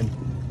there, and then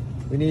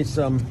we need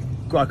some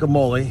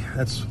guacamole.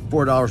 That's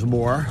 $4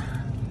 more.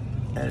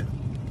 And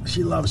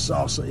she loves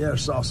salsa. Yeah,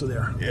 there's salsa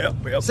there. Yep.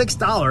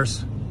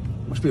 $6.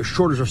 Must be a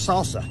shortage of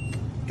salsa.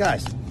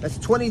 Guys, that's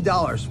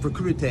 $20 for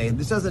crudite, and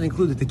this doesn't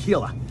include the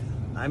tequila.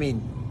 I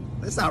mean,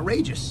 that's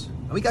outrageous.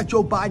 And we got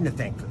Joe Biden to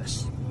thank for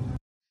this.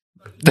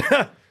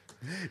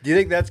 Do you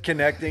think that's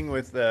connecting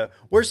with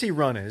where's he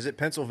running? Is it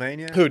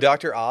Pennsylvania? Who,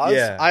 Dr. Oz?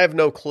 Yeah. I have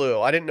no clue.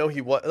 I didn't know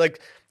he was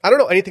I don't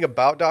know anything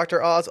about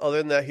Dr. Oz other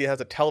than that he has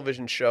a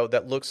television show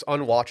that looks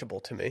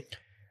unwatchable to me.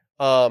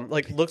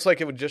 Looks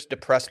like it would just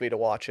depress me to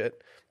watch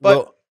it. But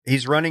Well,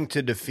 he's running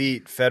to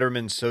defeat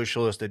Fetterman's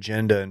socialist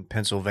agenda in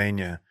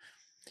Pennsylvania.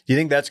 Do you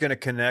think that's going to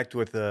connect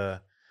with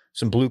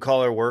some blue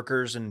collar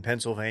workers in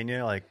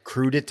Pennsylvania, like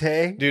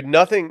crudite? dude,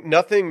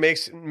 nothing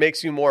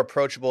makes you more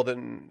approachable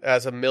than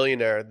as a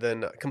millionaire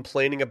than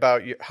complaining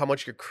about how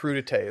much your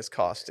crudite is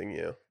costing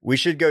you. We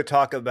should go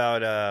talk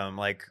about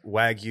like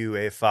Wagyu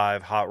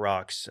A5 hot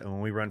rocks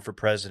when we run for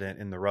president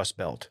in the Rust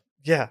Belt.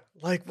 Yeah,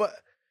 like what?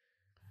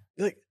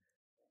 Like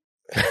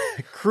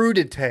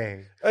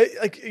Crudite.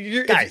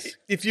 Guys,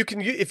 if you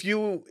can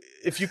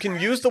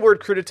use the word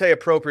crudite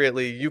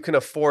appropriately, you can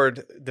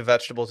afford the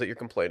vegetables that you're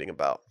complaining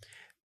about.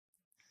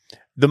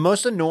 The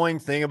most annoying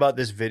thing about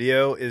this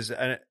video is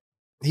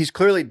he's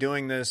clearly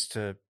doing this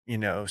to,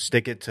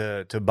 stick it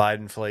to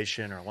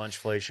Bidenflation or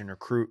lunchflation or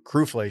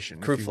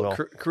crewflation, if you will.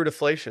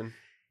 Crudiflation.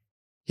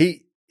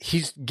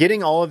 He's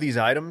getting all of these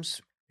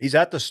items. He's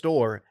at the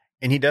store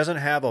and he doesn't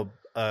have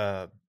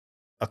a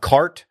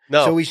cart.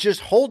 No. So he's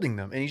just holding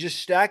them and he's just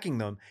stacking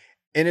them.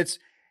 And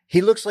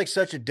he looks like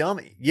such a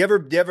dummy. You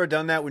ever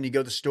done that when you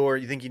go to the store,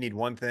 you think you need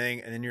one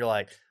thing and then you're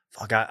like,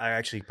 fuck, I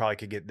actually probably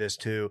could get this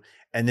too.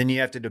 And then you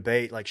have to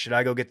debate, like, should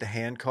I go get the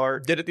hand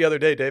cart? Did it the other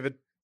day, David.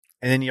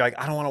 And then you're like,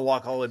 I don't want to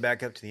walk all the way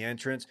back up to the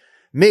entrance.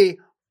 Me,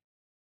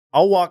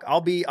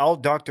 I'll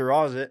Dr.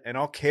 Oz it and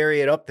I'll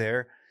carry it up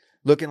there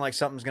looking like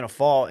something's going to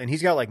fall. And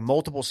he's got like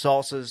multiple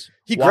salsas.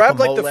 He grabbed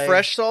like the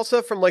fresh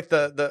salsa from like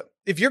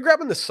if you're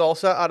grabbing the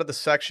salsa out of the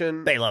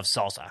section. They love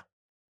salsa.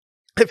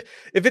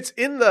 If it's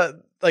in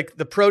the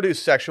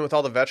produce section with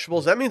all the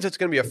vegetables, that means it's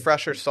going to be a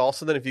fresher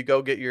salsa than if you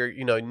go get your,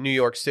 New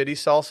York City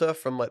salsa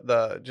from like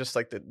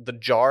the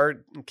jar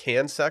and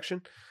can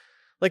section.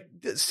 Like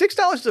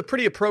 $6 is a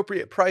pretty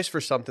appropriate price for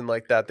something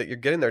like that you're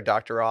getting there,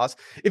 Dr. Oz.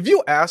 If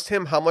you asked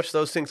him how much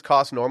those things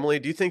cost normally,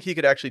 do you think he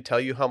could actually tell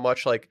you how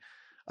much like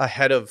a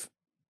head of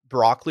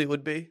broccoli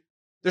would be?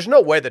 There's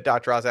no way that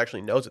Dr. Oz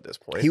actually knows at this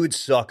point. He would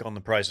suck on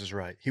The Price is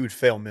Right. He would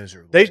fail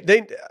miserably.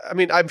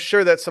 I'm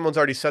sure that someone's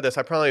already said this.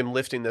 I probably am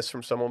lifting this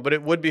from someone, but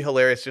it would be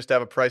hilarious just to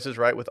have a Price is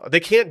Right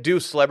they can't do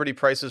celebrity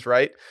Prices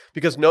Right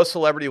because no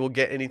celebrity will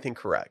get anything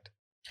correct.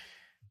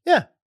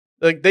 Yeah.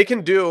 Like they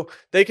can do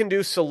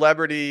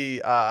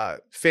celebrity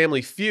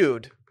Family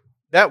Feud.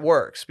 That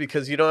works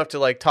because you don't have to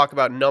like talk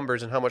about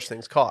numbers and how much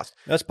things cost.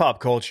 That's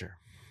pop culture.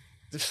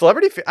 The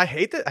celebrity, I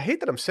hate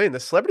that I'm saying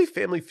this. Celebrity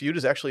Family Feud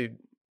is actually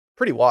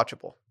pretty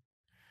watchable.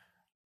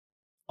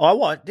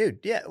 Oh,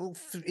 dude. Yeah,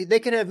 they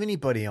could have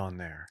anybody on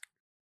there.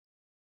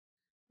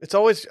 It's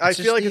always. I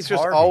feel like Steve it's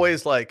just Harvey.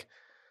 always like,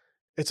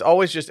 it's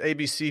always just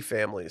ABC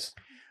families.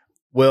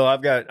 Well,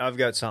 I've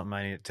got something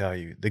I need to tell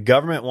you. The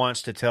government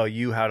wants to tell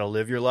you how to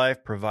live your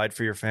life, provide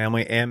for your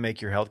family, and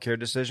make your healthcare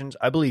decisions.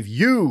 I believe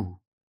you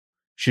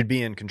should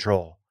be in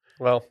control.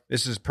 Well,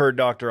 This is per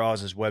Dr.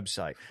 Oz's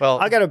website. well,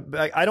 I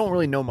don't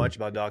really know much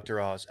about Dr.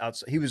 Oz.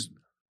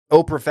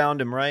 Oprah found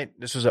him, right?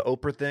 This was an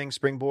Oprah thing,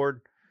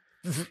 Springboard,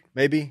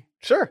 maybe.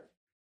 sure,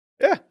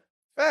 yeah,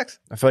 facts.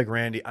 I feel like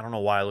Randy. I don't know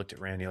why I looked at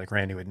Randy. Like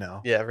Randy would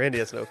know. Yeah, Randy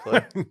has no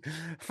clue.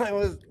 I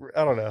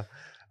don't know.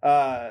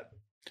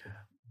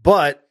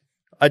 But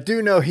I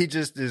do know he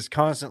just is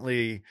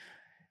constantly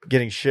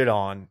getting shit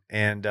on,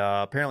 and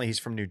apparently he's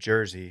from New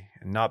Jersey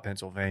and not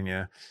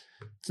Pennsylvania.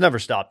 It's never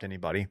stopped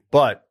anybody,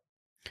 but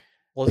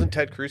Wasn't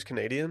Ted Cruz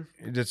Canadian?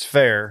 it's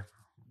fair.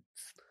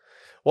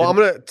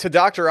 Well, to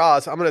Dr.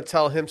 Oz, I'm gonna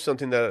tell him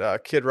something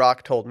that Kid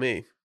Rock told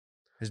me.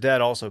 His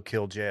dad also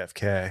killed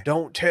JFK.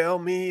 Don't tell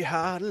me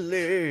how to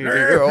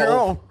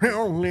live.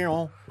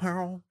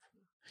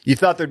 You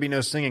thought there'd be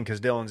no singing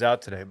because Dylan's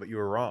out today, but you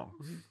were wrong.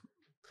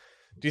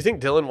 Do you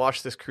think Dylan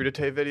watched this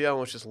crudité video and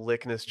was just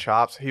licking his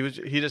chops? He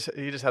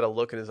just had a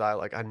look in his eye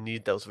like, I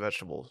need those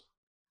vegetables.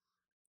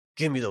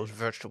 Give me those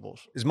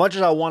vegetables. As much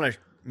as I want to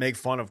make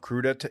fun of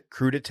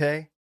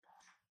crudité,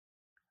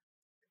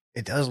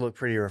 it does look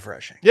pretty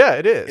refreshing. Yeah,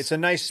 it is. It's a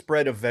nice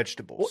spread of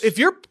vegetables.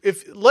 Well,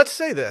 if let's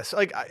say this,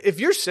 like if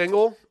you're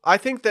single, I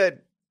think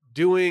that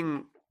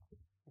doing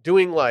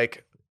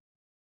like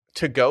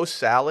to-go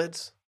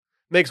salads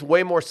makes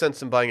way more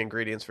sense than buying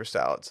ingredients for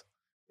salads.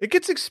 It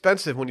gets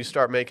expensive when you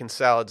start making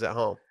salads at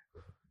home.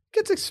 It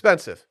gets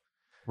expensive.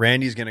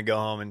 Randy's going to go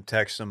home and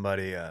text some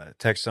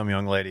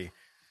young lady,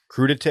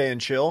 crudité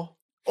and chill.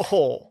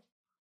 Oh.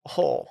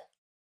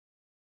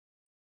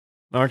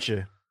 Aren't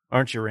you,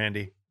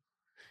 Randy?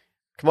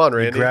 Come on,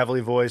 Randy.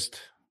 Gravelly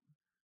voiced.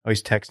 Oh,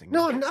 he's texting me.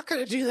 No, I'm not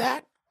going to do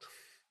that.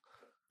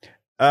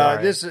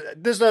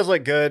 This does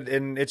look good,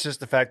 and it's just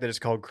the fact that it's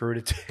called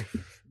crudité.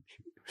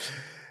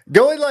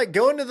 Go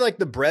into like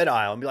the bread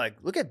aisle and be like,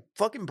 look at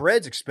fucking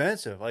bread's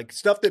expensive. Like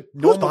stuff that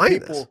normal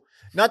people,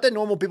 not that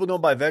normal people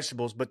don't buy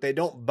vegetables, but they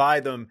don't buy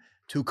them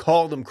to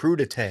call them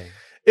crudité.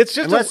 It's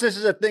just unless this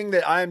is a thing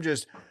that I'm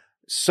just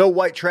so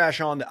white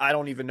trash on that I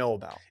don't even know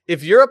about.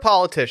 If you're a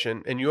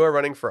politician and you are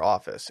running for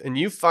office and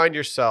you find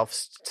yourself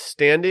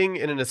standing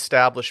in an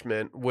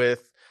establishment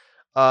with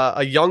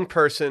a young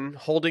person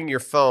holding your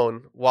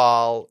phone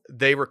while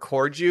they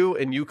record you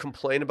and you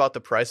complain about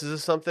the prices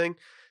of something,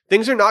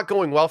 things are not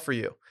going well for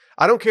you.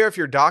 I don't care if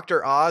you're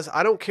Dr. Oz.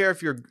 I don't care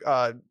if you're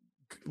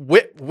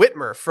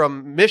Whitmer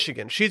from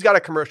Michigan. She's got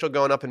a commercial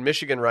going up in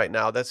Michigan right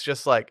now that's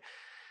just like,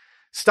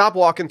 stop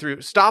walking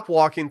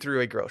through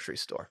a grocery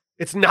store.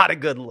 It's not a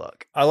good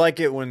look. I like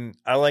it when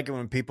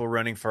people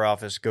running for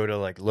office go to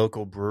like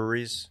local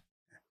breweries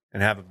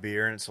and have a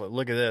beer, and it's like,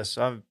 look at this,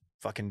 I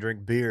fucking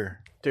drink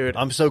beer, dude.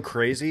 I'm so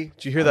crazy.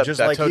 Did you hear that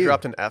Beto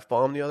dropped an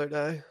F-bomb the other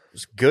day?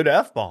 It's a good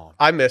F-bomb.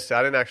 I missed it.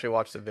 I didn't actually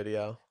watch the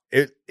video.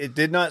 It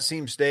did not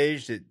seem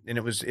staged, and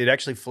it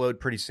actually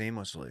flowed pretty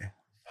seamlessly.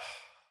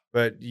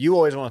 But you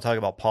always want to talk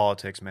about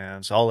politics,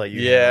 man. So I'll let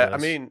you. Yeah, I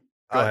mean,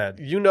 go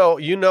ahead. You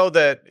know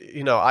that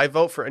I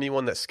vote for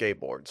anyone that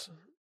skateboards.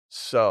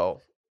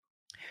 So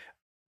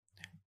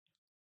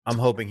I'm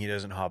hoping he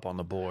doesn't hop on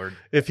the board.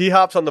 If he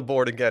hops on the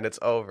board again, it's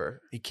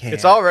over. He can't.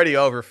 It's already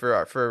over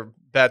for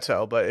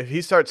Beto. But if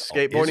he starts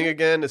skateboarding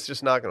again, it's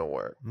just not going to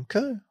work.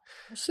 Okay.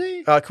 We'll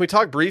see. Can we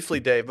talk briefly,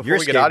 Dave, before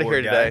we get out of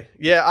here today?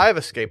 Yeah, I have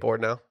a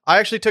skateboard now. I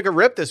actually took a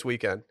rip this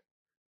weekend.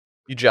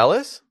 You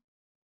jealous?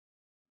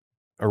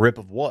 A rip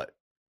of what?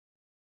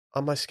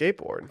 On my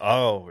skateboard.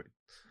 Oh.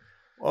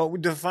 Well, we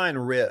define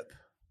rip.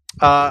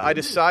 I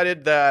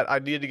decided that I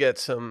needed to get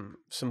some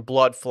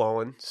blood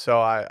flowing,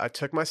 so I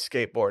took my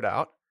skateboard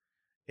out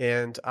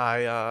and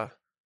I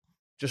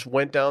just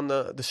went down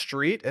the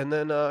street and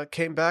then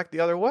came back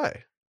the other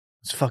way.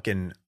 It's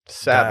fucking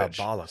savage.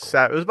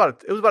 Diabolical.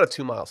 It was about a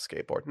 2 mile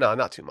skateboard. No,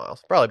 not 2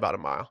 miles. Probably about a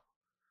mile.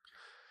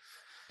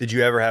 Did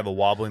you ever have a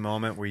wobbly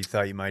moment where you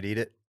thought you might eat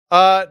it?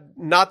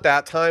 Not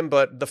that time,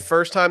 but the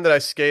first time that I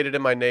skated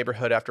in my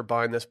neighborhood after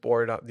buying this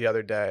board the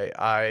other day,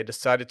 I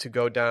decided to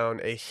go down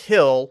a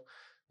hill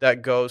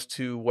that goes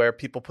to where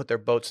people put their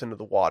boats into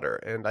the water,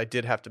 and I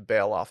did have to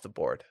bail off the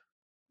board.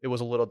 It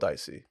was a little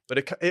dicey,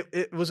 but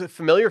it was a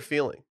familiar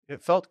feeling.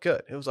 It felt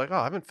good. It was like, oh,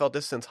 I haven't felt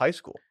this since high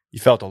school. You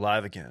felt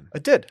alive again. I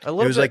did a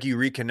little. It was bit. like you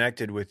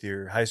reconnected with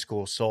your high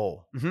school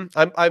soul.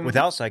 Mm-hmm. I'm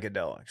without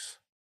psychedelics.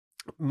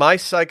 My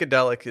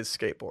psychedelic is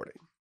skateboarding.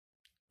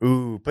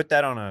 Ooh, put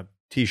that on a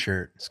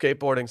t-shirt.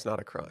 Skateboarding's not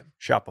a crime.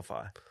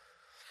 Shopify.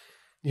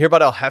 You hear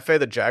about El Jefe,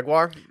 the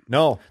Jaguar?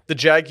 No. The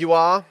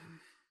Jaguar?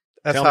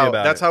 Tell me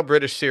about that's it. how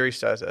British Siri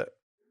says it.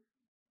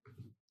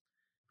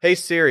 Hey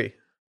Siri.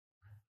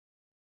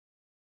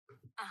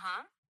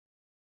 Uh-huh.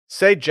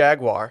 Say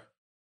Jaguar.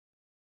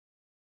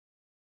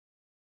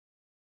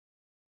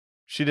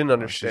 She didn't She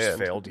understand. just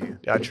failed you.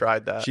 Yeah, I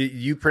tried that.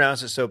 You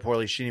pronounced it so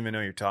poorly, she didn't even know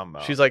what you're talking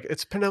about. She's like,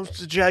 it's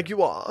pronounced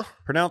Jaguar.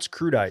 Pronounced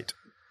crudite.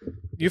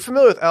 You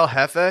familiar with El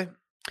Jefe?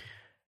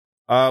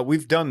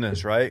 We've done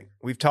this, right?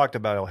 We've talked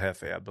about El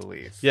Jefe, I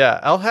believe.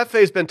 Yeah, El Jefe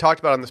has been talked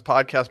about on this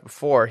podcast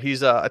before.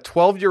 He's a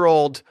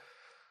 12-year-old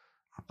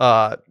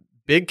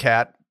big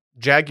cat,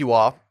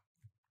 Jaguar,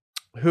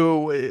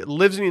 who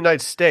lives in the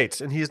United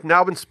States, and he's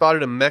now been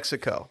spotted in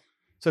Mexico.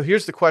 So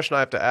here's the question I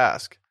have to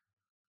ask.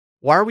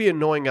 Why are we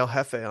annoying El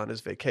Jefe on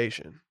his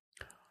vacation?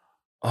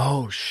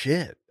 Oh,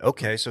 shit.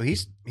 Okay, so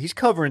he's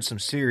covering some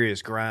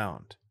serious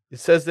ground.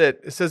 It says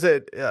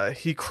that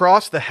he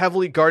crossed the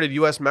heavily guarded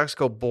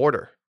U.S.-Mexico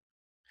border,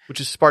 which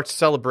has sparked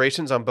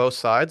celebrations on both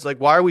sides. Like,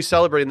 why are we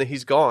celebrating that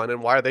he's gone,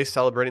 and why are they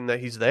celebrating that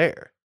he's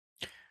there?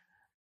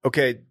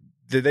 Okay,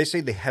 did they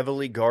say the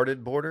heavily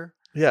guarded border?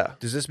 Yeah.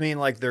 Does this mean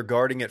like they're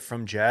guarding it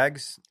from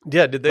Jags?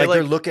 Yeah. Did they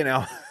They're looking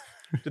out?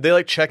 did they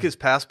like check his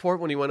passport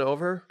when he went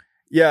over?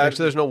 Yeah. Make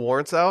sure there's no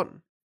warrants out?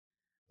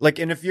 Like,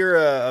 and if you're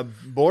a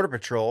border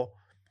patrol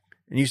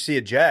and you see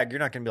a Jag, you're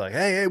not going to be like,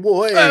 hey,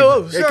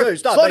 Sir,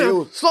 stop. slow Hey,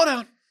 down. Slow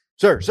down.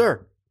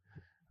 Sir.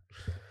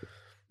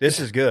 This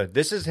is good.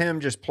 This is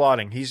him just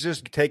plotting. He's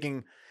just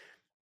taking,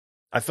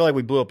 I feel like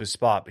we blew up his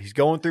spot, but he's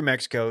going through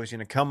Mexico. He's going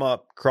to come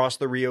up, cross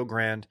the Rio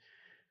Grande,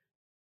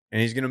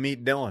 and he's going to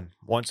meet Dylan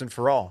once and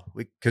for all.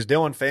 Because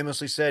Dylan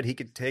famously said he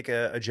could take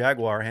a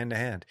Jaguar hand to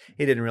hand.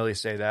 He didn't really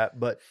say that,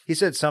 but he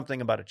said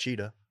something about a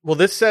cheetah. Well,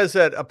 this says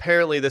that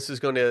apparently this is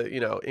going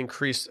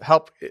to,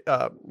 help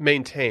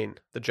maintain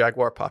the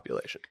jaguar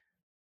population.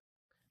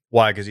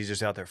 Why? Because he's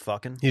just out there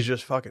fucking? He's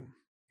just fucking.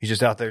 He's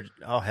just out there.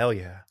 Oh, hell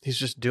yeah. He's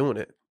just doing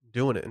it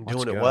and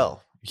Let's doing it go.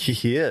 well.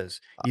 He is.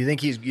 You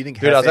think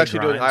Dude, I was actually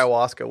doing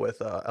ayahuasca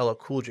with LL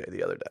Cool J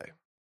the other day.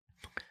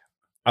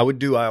 I would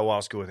do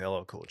ayahuasca with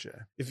LL Cool J.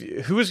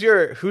 Who's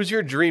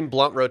your dream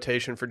blunt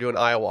rotation for doing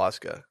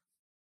ayahuasca?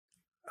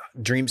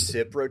 Dream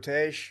sip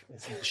rotation?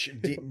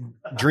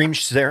 Dream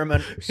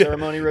ceremony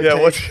rotation? Yeah,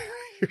 what's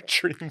your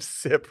dream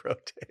sip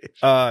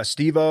rotation?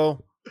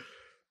 Steve-O.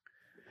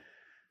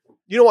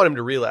 You don't want him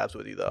to relapse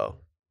with you, though.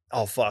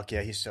 Oh, fuck.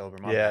 Yeah, he's sober.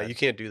 My Yeah, bad. you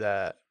can't do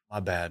that. My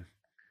bad.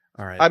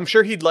 All right. I'm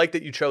sure he'd like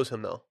that you chose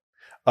him, though.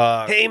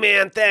 Hey,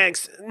 man,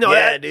 thanks. No,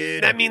 yeah,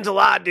 dude. That means a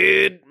lot,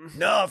 dude.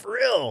 No, for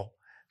real.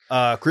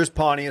 Chris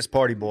Pontius,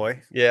 Party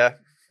Boy. Yeah.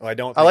 Oh, I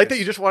don't. I like that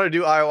you just want to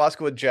do ayahuasca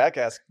with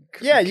jackass.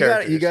 Yeah, you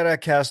characters. gotta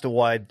cast a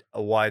wide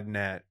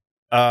net.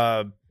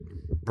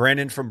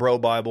 Brandon from Bro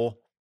Bible.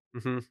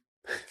 Mm-hmm.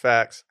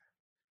 Facts.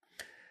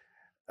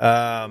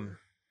 Kyle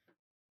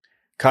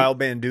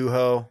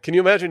Banduho. Can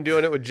you imagine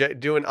doing it with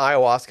doing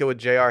ayahuasca with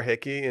J.R.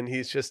 Hickey, and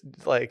he's just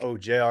like, Oh,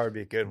 JR would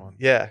be a good one.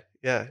 yeah,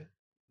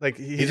 like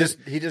He just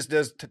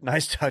does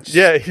nice touches.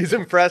 yeah, he's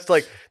impressed.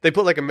 Like they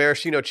put like a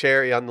maraschino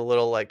cherry on the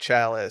little like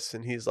chalice,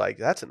 and he's like,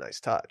 that's a nice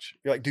touch.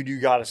 You're like, dude, you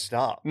gotta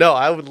stop. No,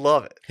 I would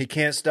love it. He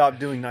can't stop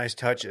doing nice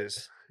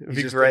touches. It'd He's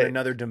be just great. in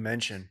another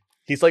dimension.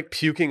 He's like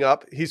puking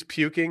up. He's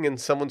puking, and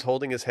someone's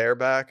holding his hair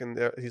back,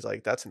 and he's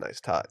like, that's a nice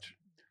touch.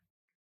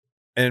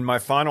 And my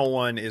final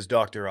one is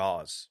Dr.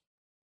 Oz.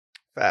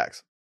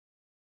 Facts.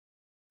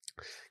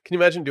 Can you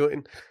imagine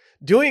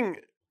doing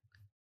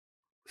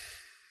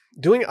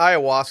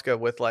ayahuasca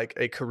with like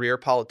a career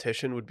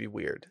politician would be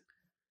weird.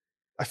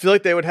 I feel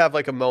like they would have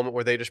like a moment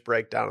where they just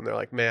break down and they're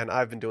like, man,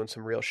 I've been doing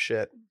some real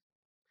shit.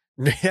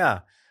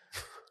 Yeah.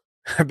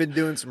 I've been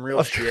doing some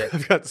real shit.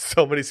 I've got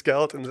so many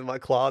skeletons in my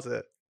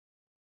closet.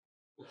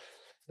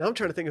 Now I'm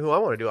trying to think of who I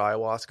want to do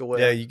ayahuasca with.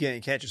 Yeah, you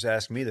can't just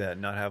ask me that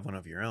and not have one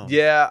of your own.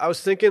 Yeah, I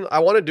was thinking I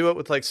want to do it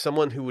with like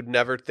someone who would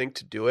never think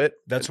to do it.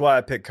 That's why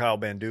I picked Kyle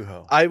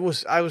Banduho. I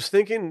was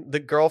thinking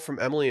the girl from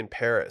Emily in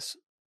Paris.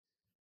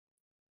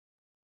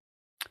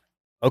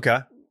 Okay.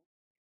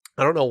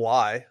 I don't know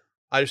why.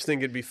 I just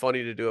think it'd be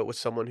funny to do it with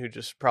someone who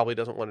just probably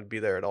doesn't want to be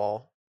there at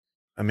all.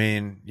 I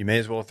mean, you may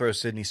as well throw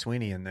Sydney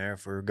Sweeney in there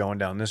if we're going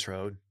down this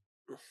road.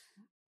 Am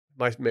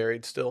I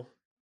married still?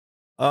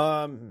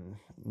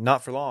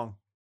 Not for long.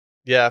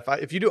 Yeah,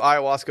 if you do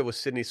ayahuasca with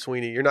Sydney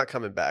Sweeney, you're not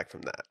coming back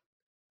from that.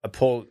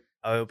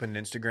 I opened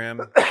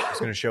Instagram. I was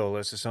going to show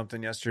Alyssa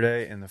something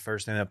yesterday, and the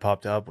first thing that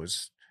popped up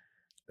was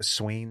a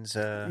Sweens.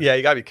 Yeah,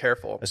 you got to be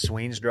careful. A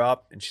Sweens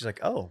drop, and she's like,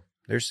 "Oh,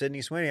 there's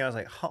Sydney Sweeney." I was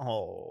like,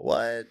 "Oh,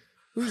 what?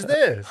 Who's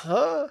this?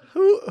 Huh?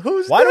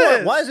 Who's Why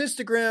this? why is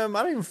Instagram?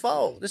 I don't even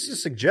follow. This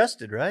is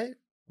suggested, right?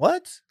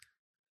 What?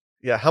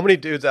 Yeah, how many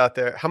dudes out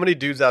there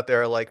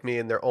are like me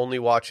and they're only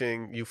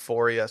watching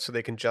Euphoria so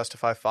they can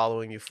justify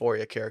following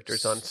Euphoria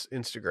characters on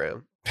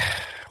Instagram?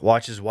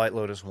 Watches White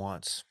Lotus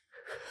once.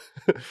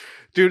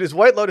 Dude, is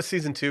White Lotus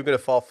season 2 going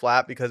to fall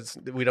flat because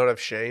we don't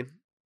have Shane?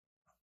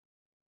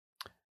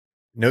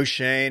 No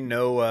Shane,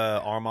 no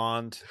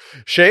Armand.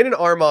 Shane and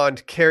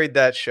Armand carried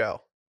that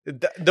show.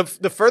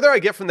 The further I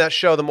get from that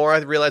show, the more I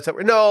realize that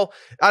no,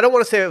 I don't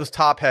want to say it was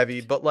top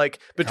heavy, but like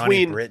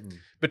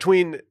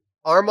between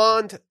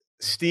Armand,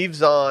 Steve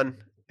Zahn,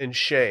 and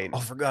Shane. Oh,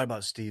 I forgot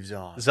about Steve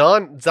Zahn.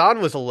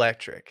 Zahn was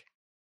electric.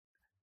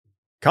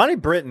 Connie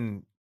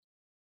Britton.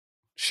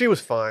 She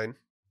was fine.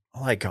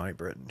 I like Connie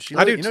Britton.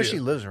 I do too. She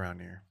lives around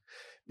here.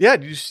 Yeah,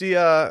 did you see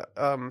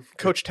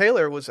Coach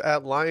Taylor was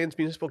at Lions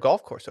Municipal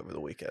Golf Course over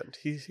the weekend.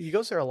 He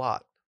goes there a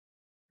lot.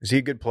 Is he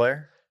a good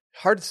player?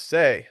 Hard to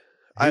say.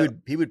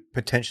 He would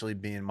potentially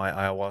be in my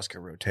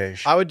ayahuasca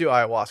rotation. I would do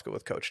ayahuasca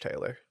with Coach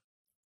Taylor.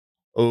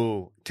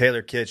 Oh,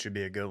 Taylor Kitsch would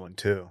be a good one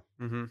too.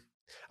 Mm-hmm.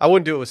 I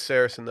wouldn't do it with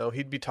Saracen though.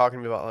 He'd be talking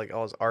to me about like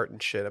all his art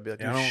and shit. I'd be like,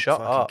 dude,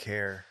 shut up.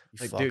 Care.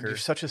 Like, dude, you're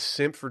such a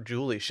simp for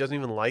Julie. She doesn't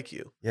even like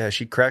you. Yeah,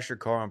 she crashed her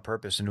car on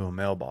purpose into a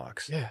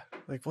mailbox. Yeah.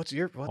 Like, what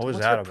was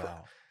that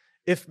about?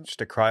 Just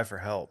a cry for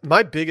help.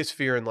 My biggest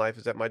fear in life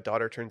is that my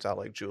daughter turns out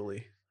like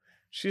Julie.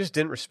 She just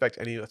didn't respect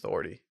any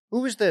authority. Who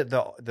was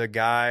the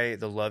guy,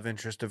 the love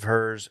interest of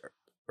hers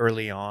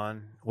early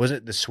on? Was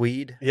it the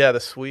Swede? Yeah, the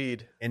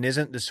Swede. And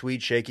isn't the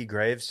Swede Shaky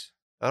Graves?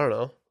 I don't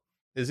know.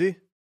 Is he?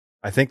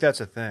 I think that's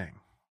a thing.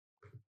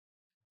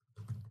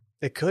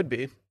 It could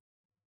be.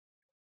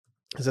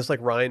 Is this like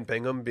Ryan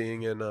Bingham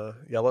being in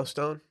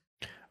Yellowstone?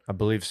 I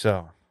believe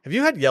so. Have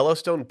you had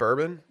Yellowstone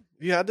bourbon?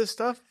 Have you had this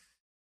stuff?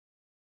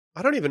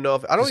 I don't even know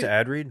if I don't. Is this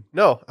ad read?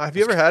 No, have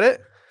you ever had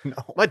it? No.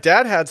 My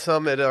dad had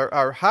some at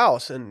our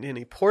house, and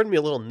he poured me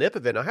a little nip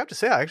of it. And I have to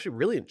say, I actually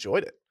really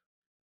enjoyed it.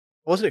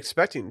 I wasn't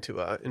expecting to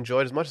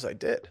enjoy it as much as I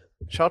did.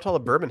 Shout out to all the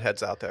bourbon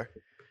heads out there.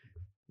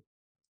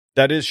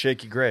 That is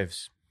Shaky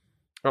Graves.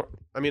 Oh,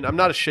 I mean, I'm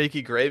not a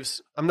Shaky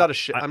Graves. I'm not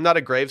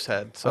a Graves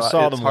head. So I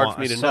saw it's them. hard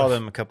for me to I saw know.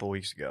 them a couple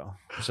weeks ago.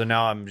 So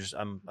now I'm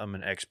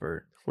an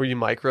expert. Were you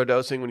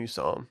microdosing when you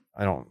saw them?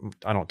 I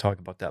don't talk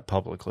about that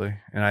publicly,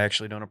 and I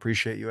actually don't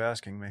appreciate you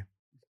asking me.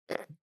 I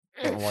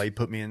don't know why you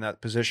put me in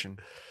that position.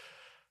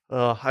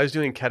 I was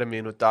doing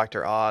ketamine with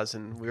Dr. Oz,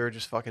 and we were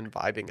just fucking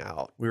vibing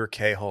out. We were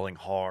K-holing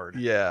hard.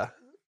 Yeah,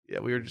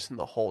 we were just in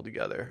the hole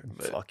together.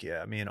 But Fuck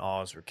yeah, me and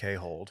Oz were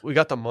K-holed. we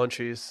got the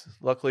munchies.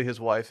 Luckily,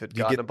 his wife had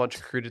gotten a bunch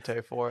of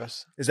crudité for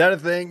us. Is that a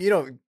thing? You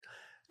know,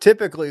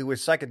 typically with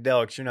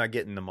psychedelics, you're not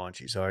getting the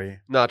munchies, are you?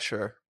 Not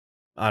sure.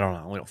 I don't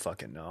know. We don't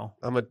fucking know.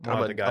 I'm a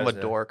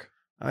dork.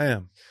 I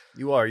am.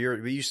 You are. You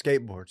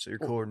skateboard, so you're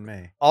cooler than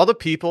me. All the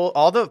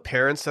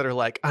parents that are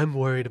like, I'm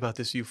worried about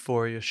this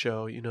Euphoria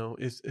show. You know,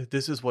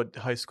 this is what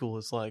high school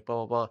is like. Blah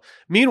blah blah.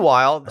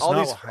 Meanwhile, That's all not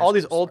these what high all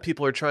these school's old like.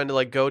 people are trying to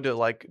like go to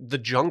like the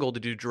jungle to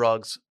do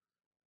drugs.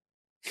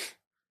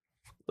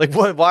 Like,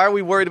 what? Why are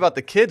we worried about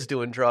the kids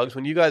doing drugs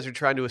when you guys are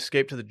trying to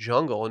escape to the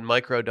jungle and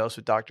microdose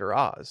with Dr.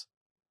 Oz?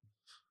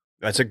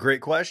 That's a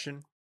great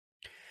question.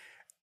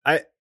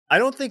 I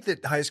don't think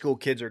that high school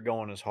kids are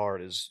going as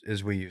hard as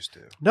we used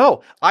to.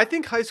 No, I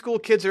think high school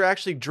kids are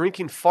actually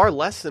drinking far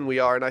less than we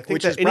are, and I think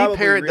Which that is any probably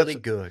parent really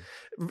that's good.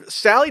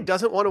 Sally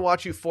doesn't want to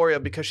watch Euphoria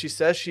because she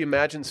says she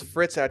imagines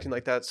Fritz acting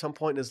like that at some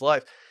point in his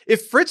life.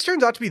 If Fritz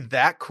turns out to be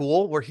that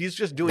cool, where he's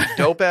just doing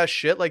dope ass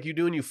shit like you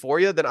do in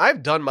Euphoria, then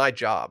I've done my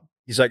job.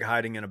 He's like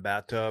hiding in a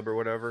bathtub or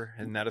whatever.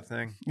 Isn't that a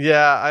thing?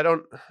 Yeah, I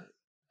don't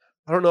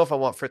know if I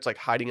want Fritz like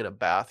hiding in a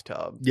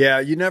bathtub. Yeah,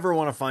 you never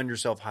want to find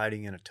yourself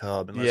hiding in a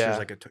tub unless Yeah. there's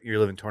like you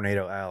live in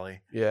Tornado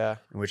Alley, Yeah,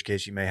 in which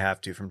case you may have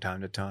to from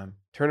time to time.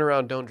 turn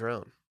around, don't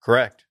drown.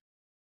 Correct.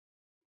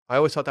 I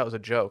always thought that was a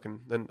joke, and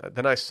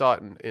then I saw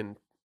it in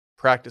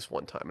practice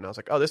one time, and I was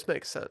like, oh, this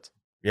makes sense.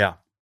 Yeah.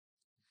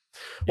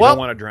 You Well- don't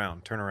want to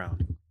drown. Turn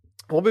around.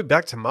 We'll be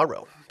back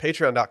tomorrow.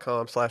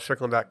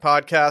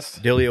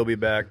 Patreon.com/circlingbackpodcast. Dilly will be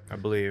back, I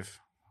believe.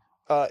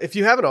 If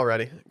you haven't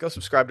already, go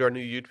subscribe to our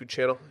new YouTube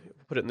channel.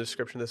 We'll put it in the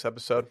description of this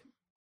episode.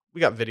 We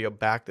got video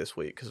back this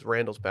week because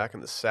Randall's back in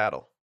the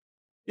saddle.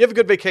 You have a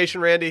good vacation,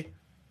 Randy?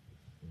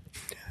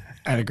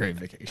 I had a great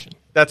vacation.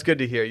 That's good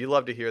to hear. You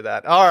love to hear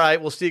that. All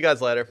right, we'll see you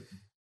guys later.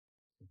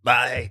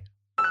 Bye.